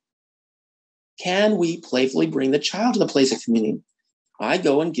idea. Can we playfully bring the child to the place of communion? I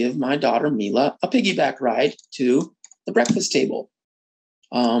go and give my daughter Mila a piggyback ride to the breakfast table.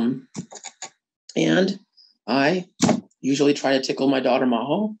 And I usually try to tickle my daughter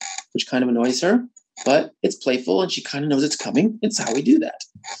Maho, which kind of annoys her, but it's playful and she kind of knows it's coming. It's how we do that.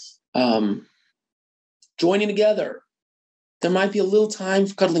 Joining together. There might be a little time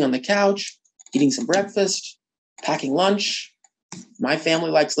for cuddling on the couch, eating some breakfast, packing lunch. My family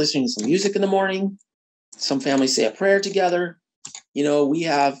likes listening to some music in the morning. Some families say a prayer together. We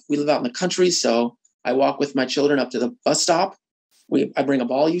live out in the country, so I walk with my children up to the bus stop. I bring a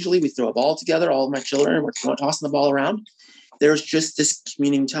ball usually. We throw a ball together, all of my children, and we're tossing the ball around. There's just this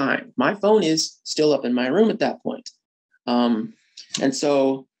communing time. My phone is still up in my room at that point. And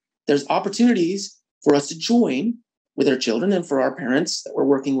so there's opportunities for us to join with our children and for our parents that we're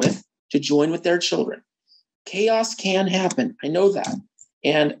working with to join with their children. Chaos can happen. I know that.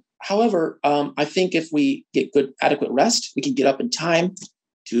 And however, I think if we get good, adequate rest, we can get up in time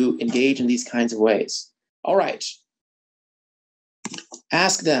to engage in these kinds of ways. All right.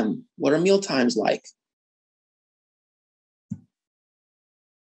 Ask them, what are meal times like?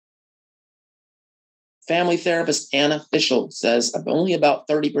 Family therapist Anna Fischel says only about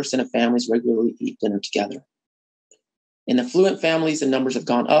 30% of families regularly eat dinner together. In affluent families, the numbers have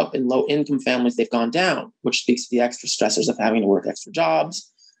gone up. In low-income families, they've gone down, which speaks to the extra stressors of having to work extra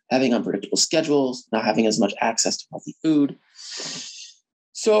jobs, having unpredictable schedules, not having as much access to healthy food.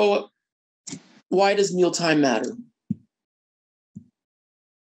 So why does mealtime matter?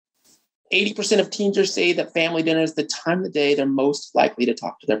 80% of teenagers say that family dinner is the time of the day they're most likely to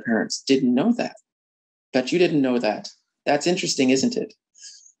talk to their parents. Didn't know that. Bet you didn't know that. That's interesting, isn't it?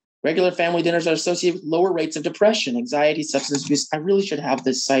 Regular family dinners are associated with lower rates of depression, anxiety, substance abuse. I really should have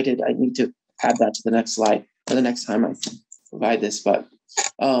this cited. I need to add that to the next slide or the next time I provide this. But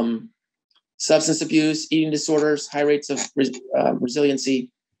substance abuse, eating disorders, high rates of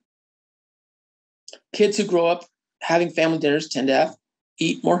resiliency. Kids who grow up having family dinners tend to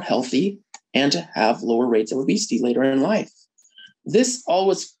eat more healthy and to have lower rates of obesity later in life. This all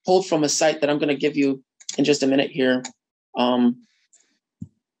was pulled from a site that I'm going to give you in just a minute here.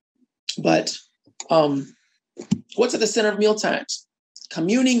 But what's at the center of mealtimes?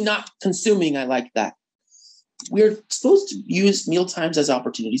 Communing, not consuming. I like that. We're supposed to use mealtimes as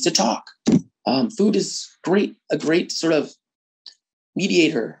opportunities to talk. Food is a great sort of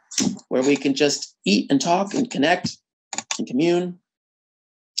mediator where we can just eat and talk and connect and commune.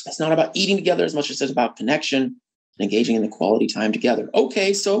 It's not about eating together as much as it's about connection and engaging in the quality time together.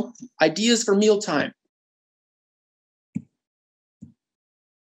 Okay, so ideas for mealtime.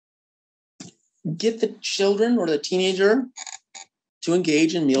 Get the children or the teenager to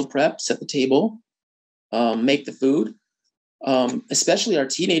engage in meal prep, set the table, make the food. Especially our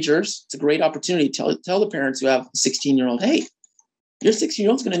teenagers, it's a great opportunity to tell the parents who have a 16-year-old, hey, your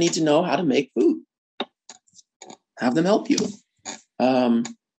 16-year-old's going to need to know how to make food. Have them help you.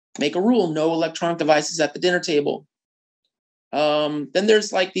 Make a rule, no electronic devices at the dinner table. Then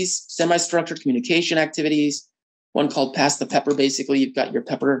there's like these semi-structured communication activities, one called Pass the Pepper. Basically, you've got your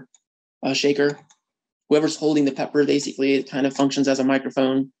pepper shaker. Whoever's holding the pepper, basically, it kind of functions as a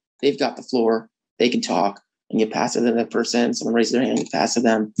microphone. They've got the floor. They can talk, and you pass it to that person. Someone raises their hand, you pass it to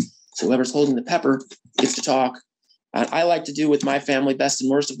them. So whoever's holding the pepper gets to talk. I like to do with my family best and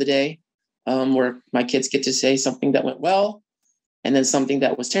worst of the day, where my kids get to say something that went well, and then something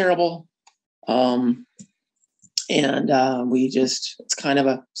that was terrible. It's kind of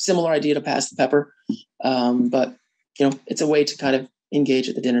a similar idea to Pass the Pepper. But, it's a way to kind of engage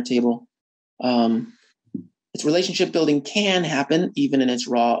at the dinner table. Its relationship building can happen even in its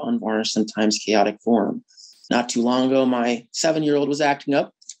raw, unvarnished, sometimes chaotic form. Not too long ago, my 7-year-old was acting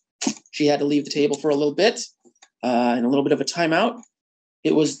up. She had to leave the table for a little bit and a little bit of a timeout.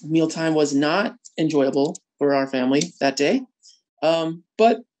 Mealtime was not enjoyable for our family that day,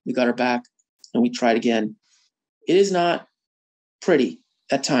 but we got her back and we tried again. It is not pretty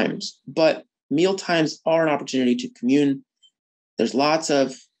at times, but meal times are an opportunity to commune. There's lots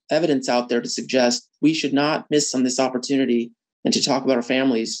of evidence out there to suggest we should not miss on this opportunity and to talk about our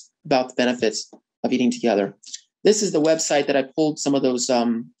families, about the benefits of eating together. This is the website that I pulled some of those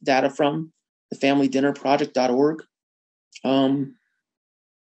data from, thefamilydinnerproject.org.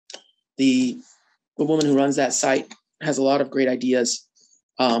 The woman who runs that site has a lot of great ideas,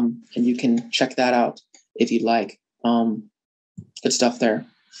 and you can check that out if you'd like. Good stuff there.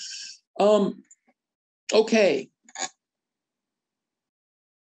 Okay.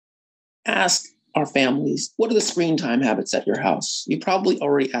 Ask our families, what are the screen time habits at your house? You probably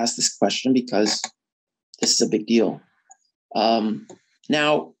already asked this question because this is a big deal.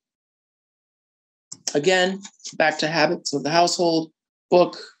 Now, again, back to habits of the household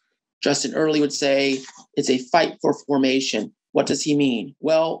book. Justin Early would say it's a fight for formation. What does he mean?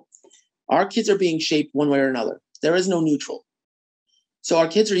 Well, our kids are being shaped one way or another. There is no neutral. So our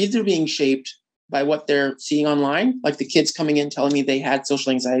kids are either being shaped by what they're seeing online, like the kids coming in telling me they had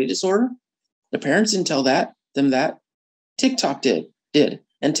social anxiety disorder. The parents didn't tell them that. TikTok did.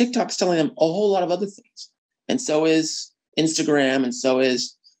 And TikTok's telling them a whole lot of other things. And so is Instagram, and so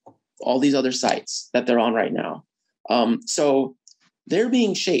is all these other sites that they're on right now. So they're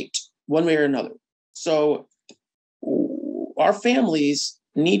being shaped one way or another. So our families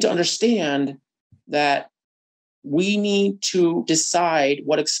need to understand that we need to decide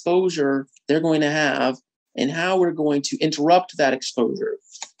what exposure they're going to have and how we're going to interrupt that exposure.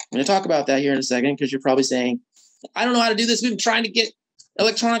 I'm going to talk about that here in a second because you're probably saying, I don't know how to do this. We've been trying to get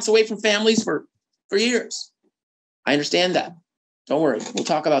electronics away from families for years. I understand that. Don't worry. We'll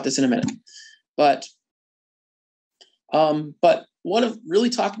talk about this in a minute. But what I'm really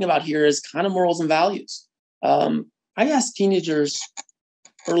talking about here is kind of morals and values. I ask teenagers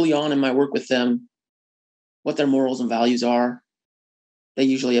early on in my work with them what their morals and values are. They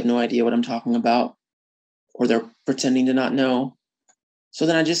usually have no idea what I'm talking about, or they're pretending to not know. So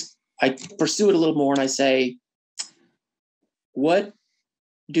then I pursue it a little more and I say, what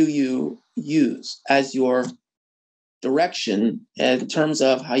do you use as your direction in terms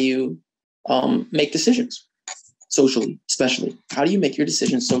of how you make decisions socially, especially? How do you make your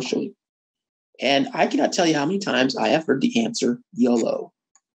decisions socially? And I cannot tell you how many times I have heard the answer, YOLO.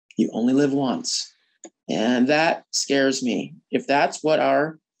 You only live once. And that scares me. If that's what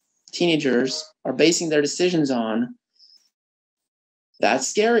our teenagers are basing their decisions on, that's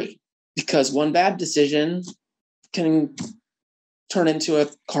scary, because one bad decision can turn into a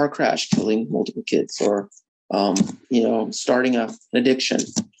car crash, killing multiple kids, or starting an addiction.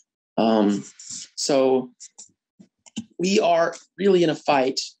 So we are really in a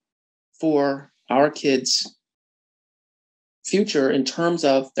fight for our kids' future in terms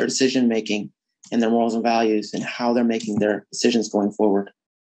of their decision making and their morals and values and how they're making their decisions going forward.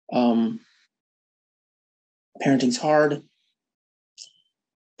 Parenting's hard,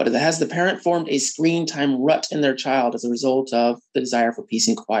 but has the parent formed a screen time rut in their child as a result of the desire for peace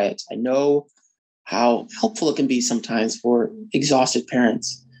and quiet? I know how helpful it can be sometimes for exhausted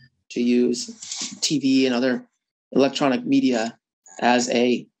parents to use TV and other electronic media as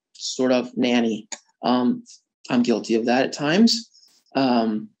a sort of nanny. I'm guilty of that at times.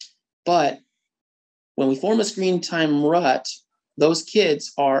 But when we form a screen time rut, those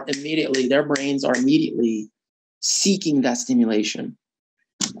kids their brains are immediately seeking that stimulation.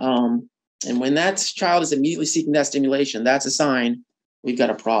 And when that child is immediately seeking that stimulation, that's a sign we've got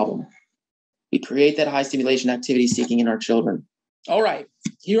a problem. We create that high stimulation activity seeking in our children. All right,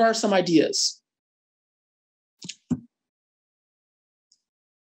 here are some ideas.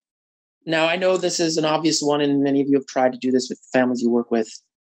 Now, I know this is an obvious one, and many of you have tried to do this with the families you work with,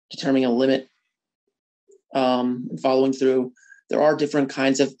 determining a limit and following through. There are different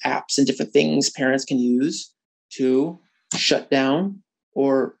kinds of apps and different things parents can use to shut down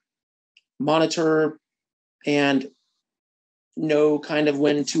or monitor and know kind of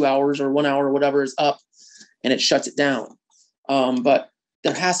when 2 hours or 1 hour or whatever is up, and it shuts it down. But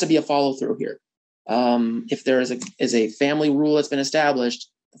there has to be a follow through here. If there is a family rule that's been established,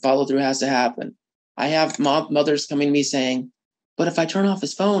 the follow through has to happen. I have mothers coming to me saying, but if I turn off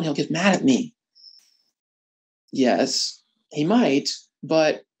his phone, he'll get mad at me. Yes, he might,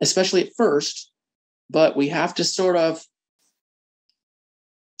 but especially at first, but we have to sort of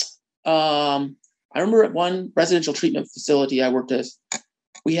I remember at one residential treatment facility I worked at,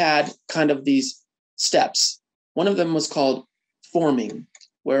 we had kind of these steps. One of them was called forming,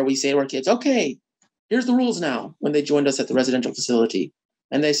 where we say to our kids, okay, here's the rules now, when they joined us at the residential facility.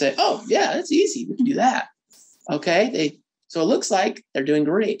 And they say, oh, yeah, that's easy. We can do that. Okay. So it looks like they're doing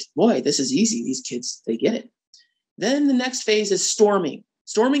great. Boy, this is easy. These kids, they get it. Then the next phase is storming.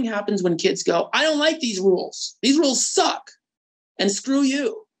 Storming happens when kids go, I don't like these rules. These rules suck. And screw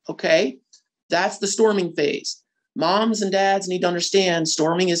you. Okay. That's the storming phase. Moms and dads need to understand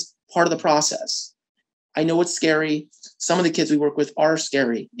storming is part of the process. I know it's scary. Some of the kids we work with are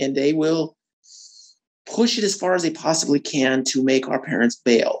scary, and they will push it as far as they possibly can to make our parents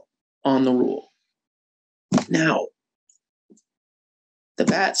bail on the rule. Now,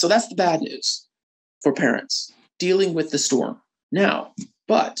 so that's the bad news for parents, dealing with the storm. Now,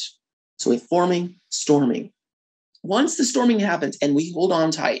 so we have forming, storming. Once the storming happens and we hold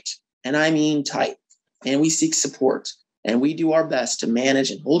on tight, and I mean tight, and we seek support, and we do our best to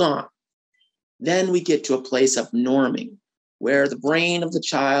manage and hold on, then we get to a place of norming, where the brain of the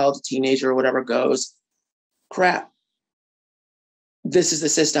child, teenager, or whatever goes, crap, this is the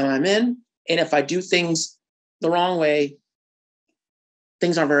system I'm in. And if I do things the wrong way,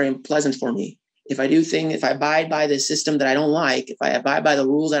 things aren't very pleasant for me. If I abide by the system that I don't like, if I abide by the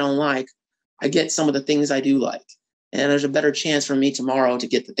rules I don't like, I get some of the things I do like. And there's a better chance for me tomorrow to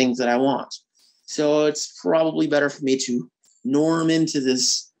get the things that I want. So it's probably better for me to norm into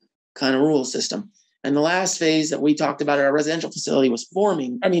this kind of rule system. And the last phase that we talked about at our residential facility was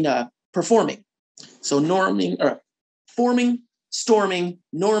performing. So forming, storming,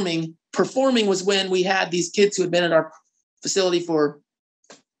 norming. Performing was when we had these kids who had been at our facility for,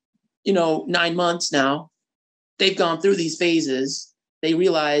 9 months now. They've gone through these phases. They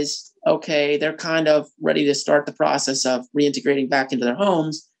realize, okay, they're kind of ready to start the process of reintegrating back into their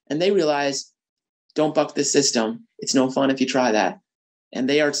homes. And they realize, don't buck this system. It's no fun if you try that. And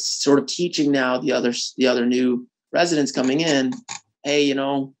they are sort of teaching now the other new residents coming in, hey,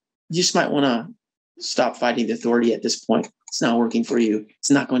 you just might want to stop fighting the authority at this point. It's not working for you.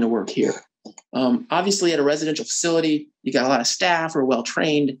 It's not going to work here. Obviously, at a residential facility, you got a lot of staff who are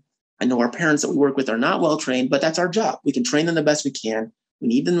well-trained. I know our parents that we work with are not well-trained, but that's our job. We can train them the best we can. We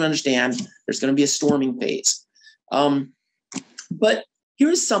need them to understand there's going to be a storming phase. But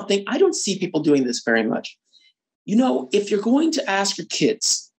here's something, I don't see people doing this very much. If you're going to ask your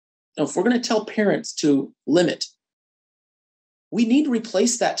kids, if we're going to tell parents to limit, we need to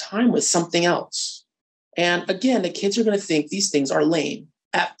replace that time with something else. And again, the kids are going to think these things are lame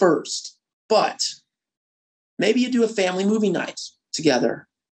at first, but maybe you do a family movie night together.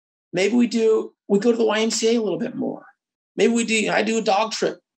 Maybe we go to the YMCA a little bit more. Maybe I do a dog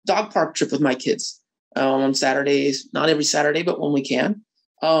park trip with my kids on Saturdays, not every Saturday, but when we can.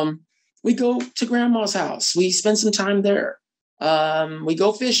 We go to grandma's house. We spend some time there. We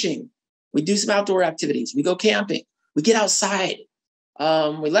go fishing. We do some outdoor activities. We go camping. We get outside.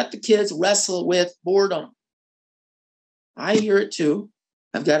 We let the kids wrestle with boredom. I hear it too.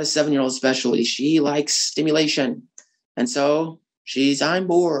 I've got a 7-year-old especially. She likes stimulation. And so I'm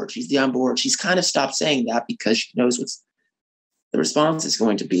bored. She's on board. She's kind of stopped saying that because she knows what the response is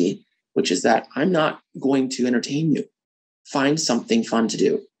going to be, which is that I'm not going to entertain you. Find something fun to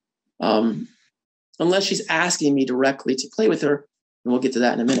do. Unless she's asking me directly to play with her, and we'll get to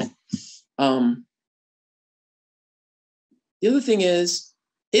that in a minute. The other thing is,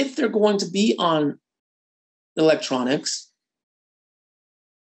 if they're going to be on electronics,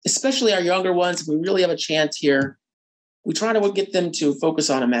 especially our younger ones, if we really have a chance here, we try to get them to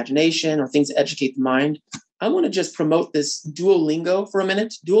focus on imagination or things that educate the mind. I want to just promote this Duolingo for a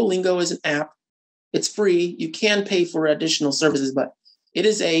minute. Duolingo is an app. It's free. You can pay for additional services, but it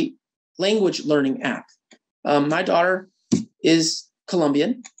is a language learning app. My daughter is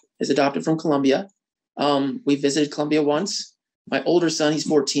Colombian, is adopted from Colombia. We visited Colombia once. My older son, he's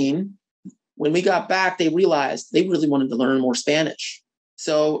 14. When we got back, they realized they really wanted to learn more Spanish.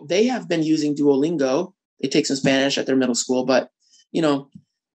 So they have been using Duolingo. They take some Spanish at their middle school, but,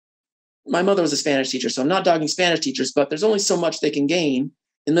 my mother was a Spanish teacher, so I'm not dogging Spanish teachers, but there's only so much they can gain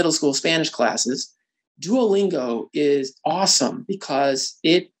in middle school Spanish classes. Duolingo is awesome because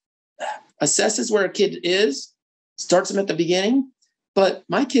it assesses where a kid is, starts them at the beginning, but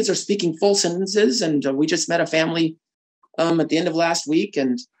my kids are speaking full sentences, and we just met a family at the end of last week,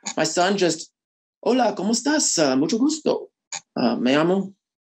 and my son just, hola, ¿cómo estás? Mucho gusto. Me llamo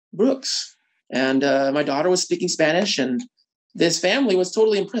Brooks. And my daughter was speaking Spanish, and this family was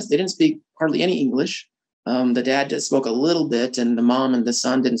totally impressed. They didn't speak hardly any English. The dad just spoke a little bit, and the mom and the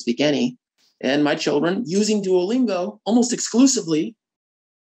son didn't speak any. And my children, using Duolingo almost exclusively,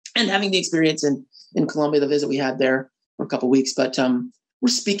 and having the experience in Colombia, the visit we had there for a couple of weeks, but we're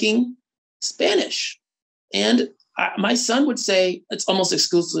speaking Spanish. And my son would say it's almost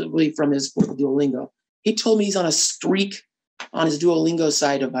exclusively from his Duolingo. He told me he's on a streak on his Duolingo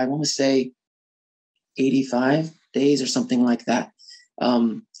site of, I want to say, 85 days or something like that.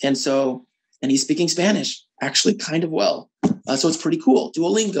 And he's speaking Spanish actually kind of well. So it's pretty cool.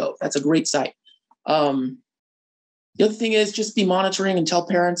 Duolingo, that's a great site. The other thing is just be monitoring and tell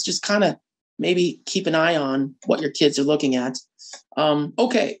parents, just kind of maybe keep an eye on what your kids are looking at.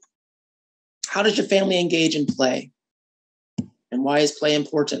 Okay. How does your family engage in play? And why is play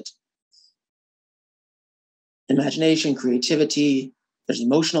important? Imagination, creativity, there's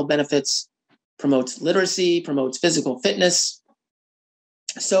emotional benefits, promotes literacy, promotes physical fitness.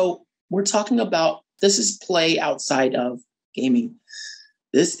 So we're talking about, this is play outside of gaming.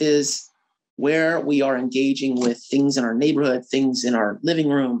 This is where we are engaging with things in our neighborhood, things in our living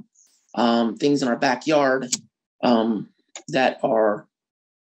room, things in our backyard that are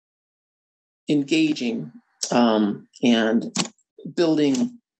engaging and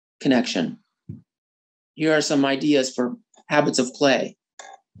building connection. Here are some ideas for habits of play.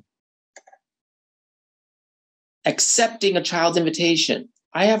 Accepting a child's invitation.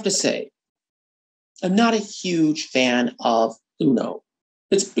 I have to say, I'm not a huge fan of Uno.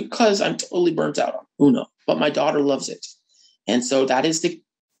 It's because I'm totally burnt out on Uno, but my daughter loves it. And so that is the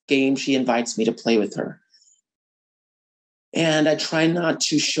game she invites me to play with her. And I try not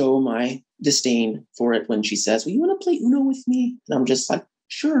to show my disdain for it when she says, well, you want to play Uno with me? And I'm just like,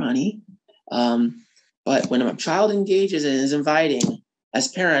 sure, honey. But when a child engages and is inviting, as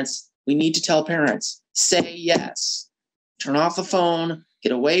parents, we need to tell parents, say yes. Turn off the phone,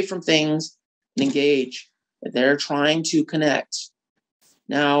 get away from things, and engage. They're trying to connect.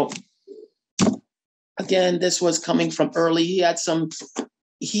 Now, again, this was coming from early.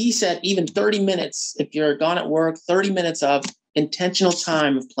 He said even 30 minutes, if you're gone at work, 30 minutes of intentional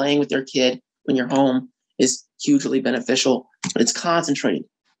time of playing with your kid when you're home is hugely beneficial, but it's concentrated.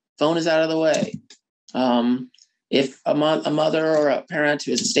 Phone is out of the way. If a mother or a parent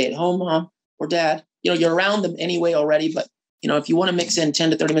who is a stay-at-home mom or dad, you're around them anyway already, but if you want to mix in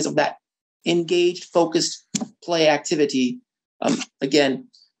 10 to 30 minutes of that engaged, focused play activity, again,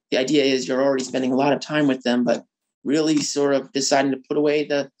 the idea is you're already spending a lot of time with them, but really sort of deciding to put away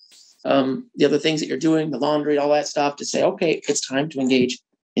the other things that you're doing, the laundry, all that stuff, to say, okay, it's time to engage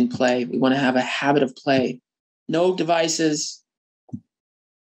in play. We want to have a habit of play. No devices.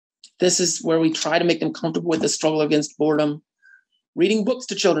 This is where we try to make them comfortable with the struggle against boredom. Reading books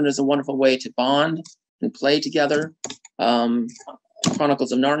to children is a wonderful way to bond and play together.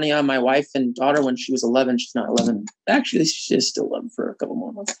 Chronicles of Narnia, my wife and daughter, when she was 11, she's not 11. Actually, she is still 11 for a couple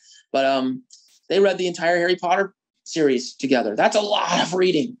more months. But they read the entire Harry Potter series together. That's a lot of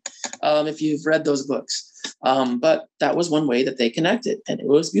reading if you've read those books. But that was one way that they connected. And it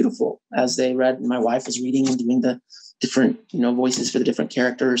was beautiful as they read. And my wife was reading and doing the different voices for the different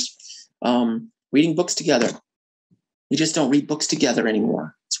characters. Reading books together. We just don't read books together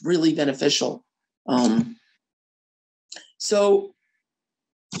anymore. It's really beneficial. So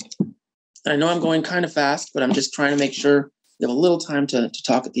I know I'm going kind of fast, but I'm just trying to make sure we have a little time to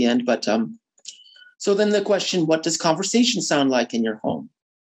talk at the end. But so then the question, what does conversation sound like in your home?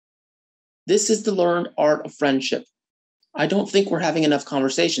 This is the learned art of friendship. I don't think we're having enough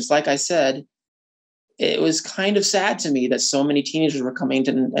conversations. Like I said, it was kind of sad to me that so many teenagers were coming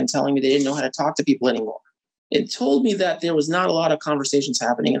to and telling me they didn't know how to talk to people anymore. It told me that there was not a lot of conversations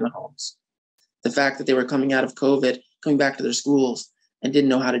happening in the homes. The fact that they were coming out of COVID, coming back to their schools, and didn't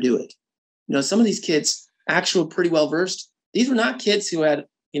know how to do it. Some of these kids actually were pretty well versed. These were not kids who had,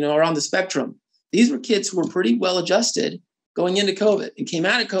 are on the spectrum. These were kids who were pretty well adjusted going into COVID and came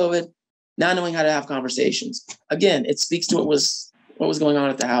out of COVID not knowing how to have conversations. Again, it speaks to what was going on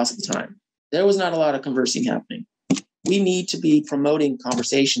at the house at the time. There was not a lot of conversing happening. We need to be promoting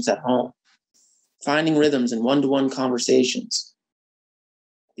conversations at home, finding rhythms in one-to-one conversations.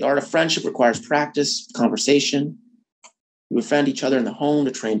 The art of friendship requires practice, conversation. We befriend each other in the home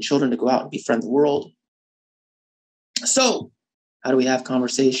to train children to go out and befriend the world. So, how do we have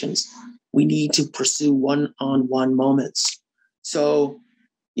conversations? We need to pursue one-on-one moments. So,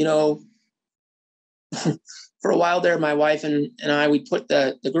 for a while there, my wife and I, we put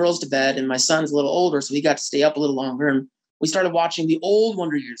the girls to bed, and my son's a little older, so he got to stay up a little longer. And we started watching the old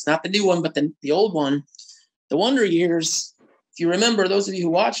Wonder Years, not the new one, but the old one. The Wonder Years, if you remember, those of you who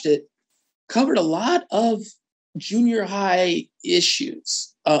watched it, covered a lot of junior high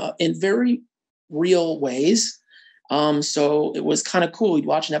issues in very real ways. So it was kind of cool. We'd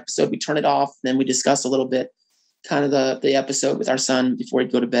watch an episode, we'd turn it off, then we discuss a little bit. kind of the episode with our son before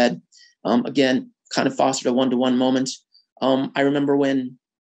he'd go to bed. Again, kind of fostered a one-to-one moment. I remember when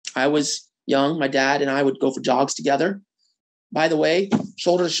I was young, my dad and I would go for jogs together. By the way,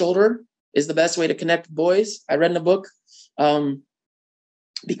 shoulder to shoulder is the best way to connect with boys. I read in a book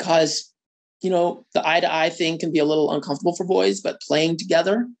because, the eye-to-eye thing can be a little uncomfortable for boys, but playing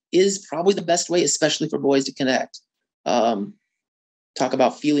together is probably the best way, especially for boys to connect. Talk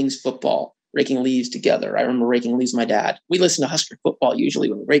about feelings football, raking leaves together. I remember raking leaves with my dad. We listened to Husker football usually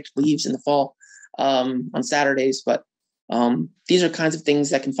when we raked leaves in the fall on Saturdays, but these are kinds of things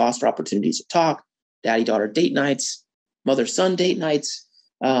that can foster opportunities to talk, daddy-daughter date nights, mother-son date nights,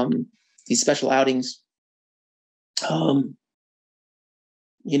 these special outings.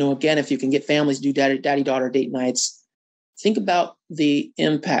 Again, if you can get families to do daddy-daughter date nights, think about the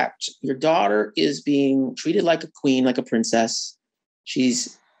impact. Your daughter is being treated like a queen, like a princess.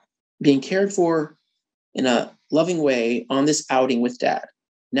 She's being cared for in a loving way on this outing with dad.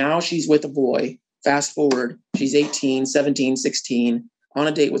 Now she's with a boy. Fast forward, she's 18, 17, 16, on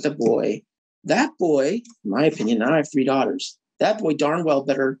a date with a boy. That boy, in my opinion, now I have 3 daughters. That boy darn well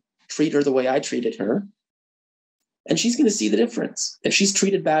better treat her the way I treated her. And she's going to see the difference. If she's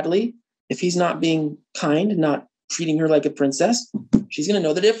treated badly, if he's not being kind and not treating her like a princess, she's going to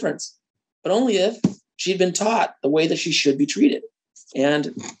know the difference. But only if she'd been taught the way that she should be treated.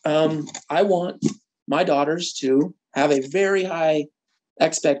 And I want my daughters to have a very high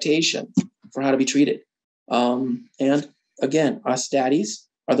expectation for how to be treated. And again, us daddies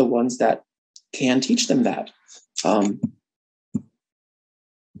are the ones that can teach them that.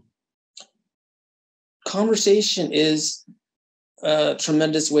 Conversation is a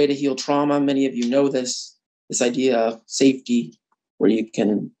tremendous way to heal trauma. Many of you know this idea of safety, where you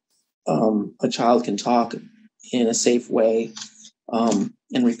can, a child can talk in a safe way and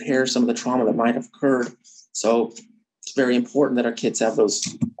repair some of the trauma that might have occurred. So it's very important that our kids have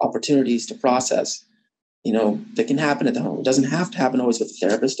those opportunities to process, that can happen at the home. It doesn't have to happen always with a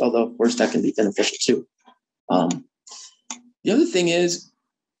therapist, although of course that can be beneficial too. The other thing is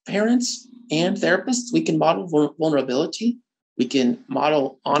parents and therapists, we can model vulnerability. We can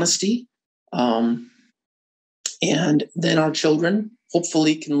model honesty. And then our children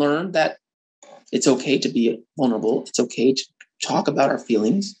hopefully can learn that it's okay to be vulnerable. It's okay to talk about our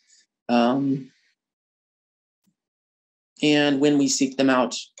feelings. And when we seek them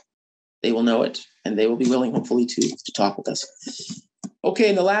out, they will know it and they will be willing, hopefully, to talk with us. Okay,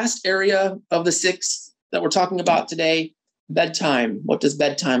 and the last area of the 6 that we're talking about today, bedtime. What does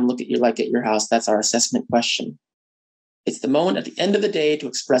bedtime look like at your house? That's our assessment question. It's the moment at the end of the day to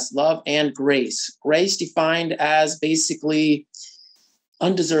express love and grace. Grace defined as basically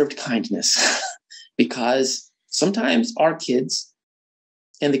undeserved kindness, because sometimes our kids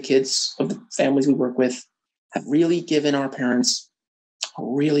and the kids of the families we work with have really given our parents a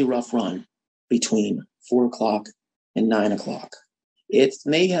really rough run between 4 o'clock and 9 o'clock. It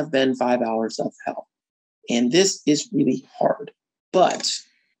may have been 5 hours of hell. And this is really hard. But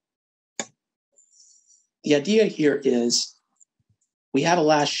the idea here is we have a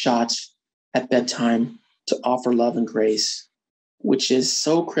last shot at bedtime to offer love and grace, which is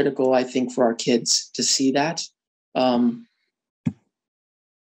so critical, I think, for our kids to see that.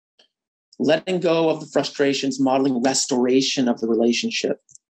 Letting go of the frustrations, modeling restoration of the relationship.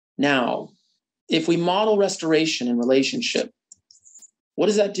 Now, if we model restoration in relationship, what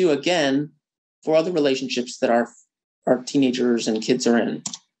does that do again for other relationships that our teenagers and kids are in?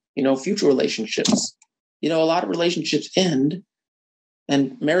 Future relationships. A lot of relationships end,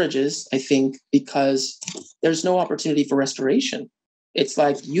 and marriages, I think, because there's no opportunity for restoration. It's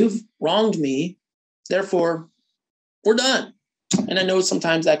like, you've wronged me, therefore we're done. And I know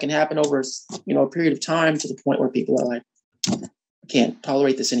sometimes that can happen over, a period of time to the point where people are like, I can't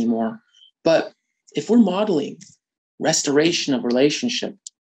tolerate this anymore. But if we're modeling restoration of relationship,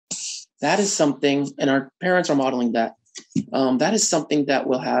 that is something, and our parents are modeling that, that is something that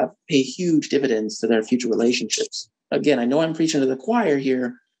will pay huge dividends to their future relationships. Again, I know I'm preaching to the choir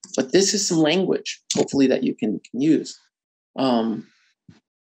here, but this is some language, hopefully, that you can use.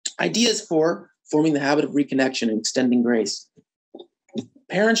 Ideas for forming the habit of reconnection and extending grace.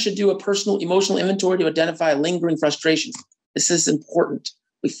 Parents should do a personal emotional inventory to identify lingering frustrations. This is important.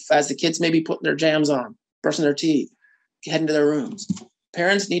 As the kids may be putting their jams on, brushing their teeth, heading to their rooms,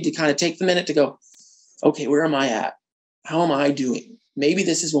 parents need to kind of take the minute to go, okay, where am I at? How am I doing? Maybe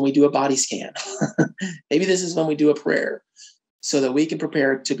this is when we do a body scan. Maybe this is when we do a prayer, so that we can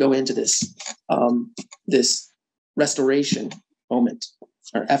prepare to go into this, this restoration moment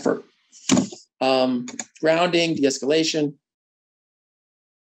or effort. Grounding, de-escalation.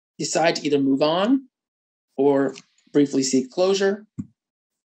 Decide to either move on or briefly seek closure.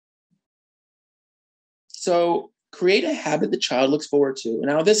 So create a habit the child looks forward to.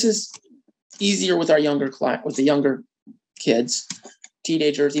 Now, this is easier with our younger client, with the younger kids,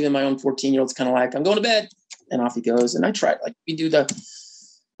 teenagers. Even my own 14-year-old's kind of like, I'm going to bed, and off he goes. And I try, like, we do the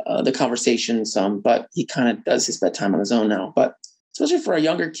conversations, but he kind of does his bedtime on his own now. But especially for our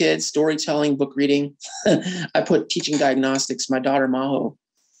younger kids, storytelling, book reading, I put teaching diagnostics. My daughter Maho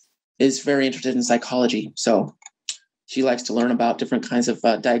is very interested in psychology, so she likes to learn about different kinds of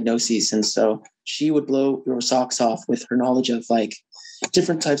diagnoses. And so she would blow your socks off with her knowledge of like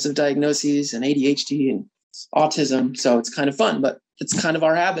different types of diagnoses and ADHD and autism. So it's kind of fun, but it's kind of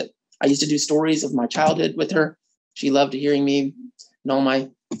our habit. I used to do stories of my childhood with her. She loved hearing me and all my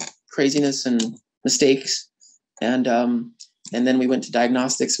craziness and mistakes. And then we went to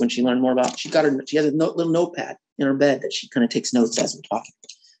diagnostics when she learned more about, she has a little notepad in her bed that she kind of takes notes as we're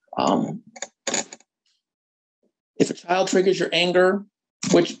talking. If a child triggers your anger,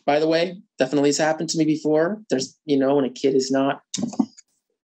 which, by the way, definitely has happened to me before, there's, when a kid is not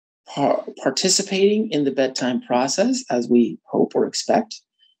participating in the bedtime process as we hope or expect,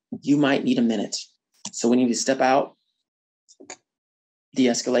 you might need a minute. So we need to step out,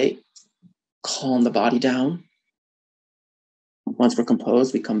 de-escalate, calm the body down. Once we're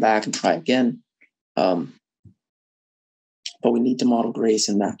composed, we come back and try again. But we need to model grace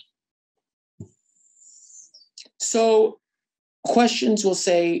in that. So questions will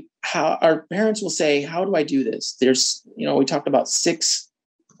say, how our parents will say, how do I do this? There's, we talked about 6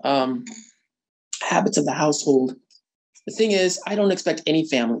 habits of the household. The thing is, I don't expect any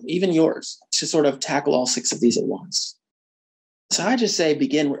family, even yours, to sort of tackle all 6 of these at once. So I just say,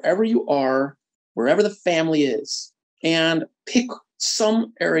 begin wherever you are, wherever the family is, and pick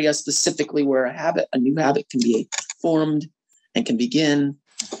some area specifically where a new habit can be formed and can begin.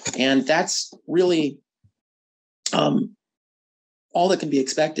 And that's really all that can be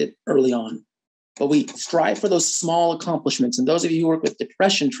expected early on. But we strive for those small accomplishments. And those of you who work with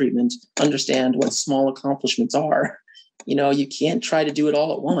depression treatment understand what small accomplishments are. You can't try to do it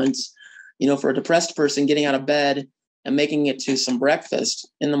all at once. For a depressed person, getting out of bed and making it to some breakfast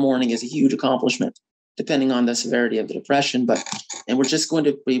in the morning is a huge accomplishment, depending on the severity of the depression. And we're just going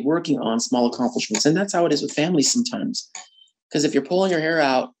to be working on small accomplishments. And that's how it is with families sometimes. Because if you're pulling your hair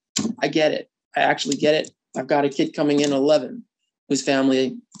out, I get it. I actually get it. I've got a kid coming in at 11 whose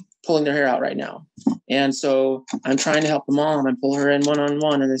family pulling their hair out right now. And so I'm trying to help the mom and pull her in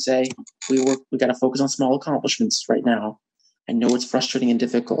one-on-one. And they say, we got to focus on small accomplishments right now. I know it's frustrating and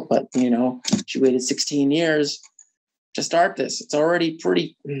difficult, but she waited 16 years to start this. It's already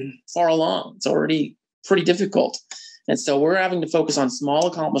pretty far along. It's already pretty difficult. And so we're having to focus on small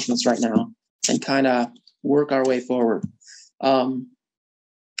accomplishments right now and kind of work our way forward.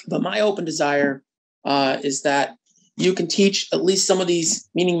 But my open desire is that you can teach at least some of these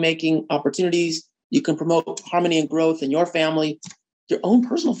meaning-making opportunities. You can promote harmony and growth in your family, your own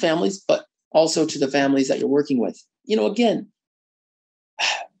personal families, but also to the families that you're working with. Again,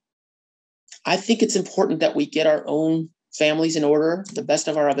 I think it's important that we get our own families in order, the best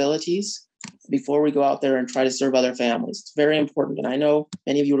of our abilities, before we go out there and try to serve other families. It's very important. And I know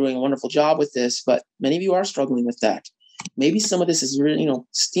many of you are doing a wonderful job with this, but many of you are struggling with that. Maybe some of this is really,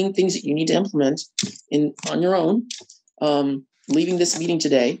 things that you need to implement on your own, leaving this meeting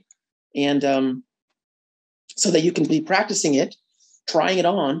today, and so that you can be practicing it, trying it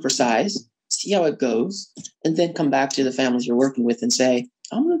on for size, see how it goes, and then come back to the families you're working with and say,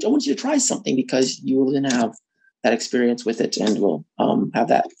 I want you to try something because you will then have that experience with it and will have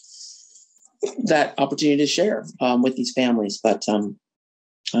that opportunity to share with these families. But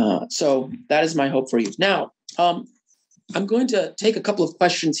so that is my hope for you. Now, I'm going to take a couple of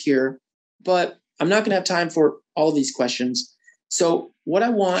questions here, but I'm not going to have time for all of these questions. So what I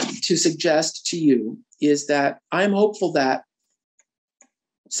want to suggest to you is that I'm hopeful that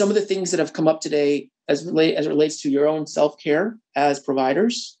some of the things that have come up today as it relates to your own self-care as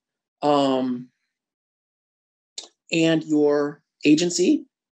providers and your agency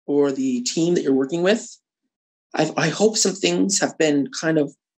or the team that you're working with, I hope some things have been kind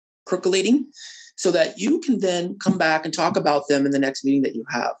of percolating so that you can then come back and talk about them in the next meeting that you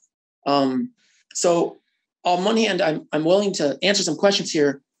have. So on one hand, I'm willing to answer some questions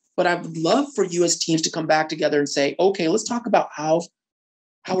here, but I would love for you as teams to come back together and say, okay, let's talk about how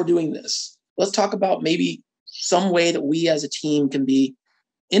we're doing this. Let's talk about maybe some way that we as a team can be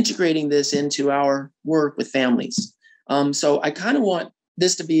integrating this into our work with families. So I kind of want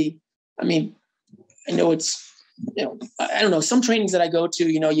this to be, I know it's, I don't know, some trainings that I go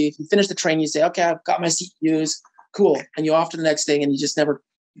to, you finish the training, you say, okay, I've got my CEUs, cool. And you're off to the next thing and you just never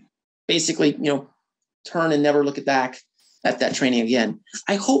basically, turn and never look back at that training again.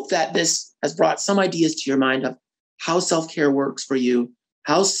 I hope that this has brought some ideas to your mind of how self-care works for you,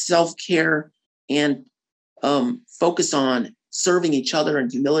 how self-care and focus on serving each other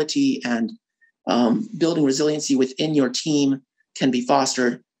and humility and building resiliency within your team can be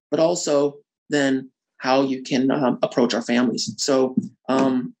fostered, but also then how you can approach our families. So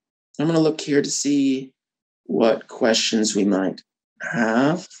I'm going to look here to see what questions we might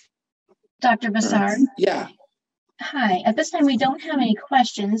have. Dr. Bossard? Yeah. Hi. At this time, we don't have any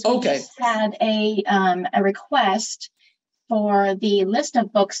questions. We just had a request for the list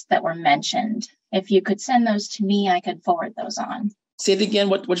of books that were mentioned. If you could send those to me, I could forward those on. Say it again.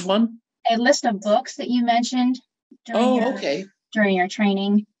 Which one? A list of books that you mentioned during your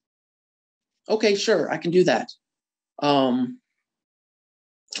training. Okay, sure. I can do that.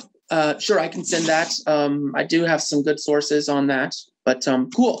 Sure, I can send that. I do have some good sources on that, but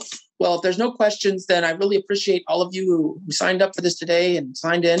cool. Well, if there's no questions, then I really appreciate all of you who signed up for this today and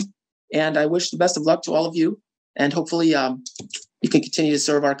signed in. And I wish the best of luck to all of you. And hopefully you can continue to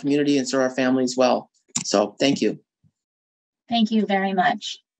serve our community and serve our families well. So thank you. Thank you very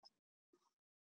much.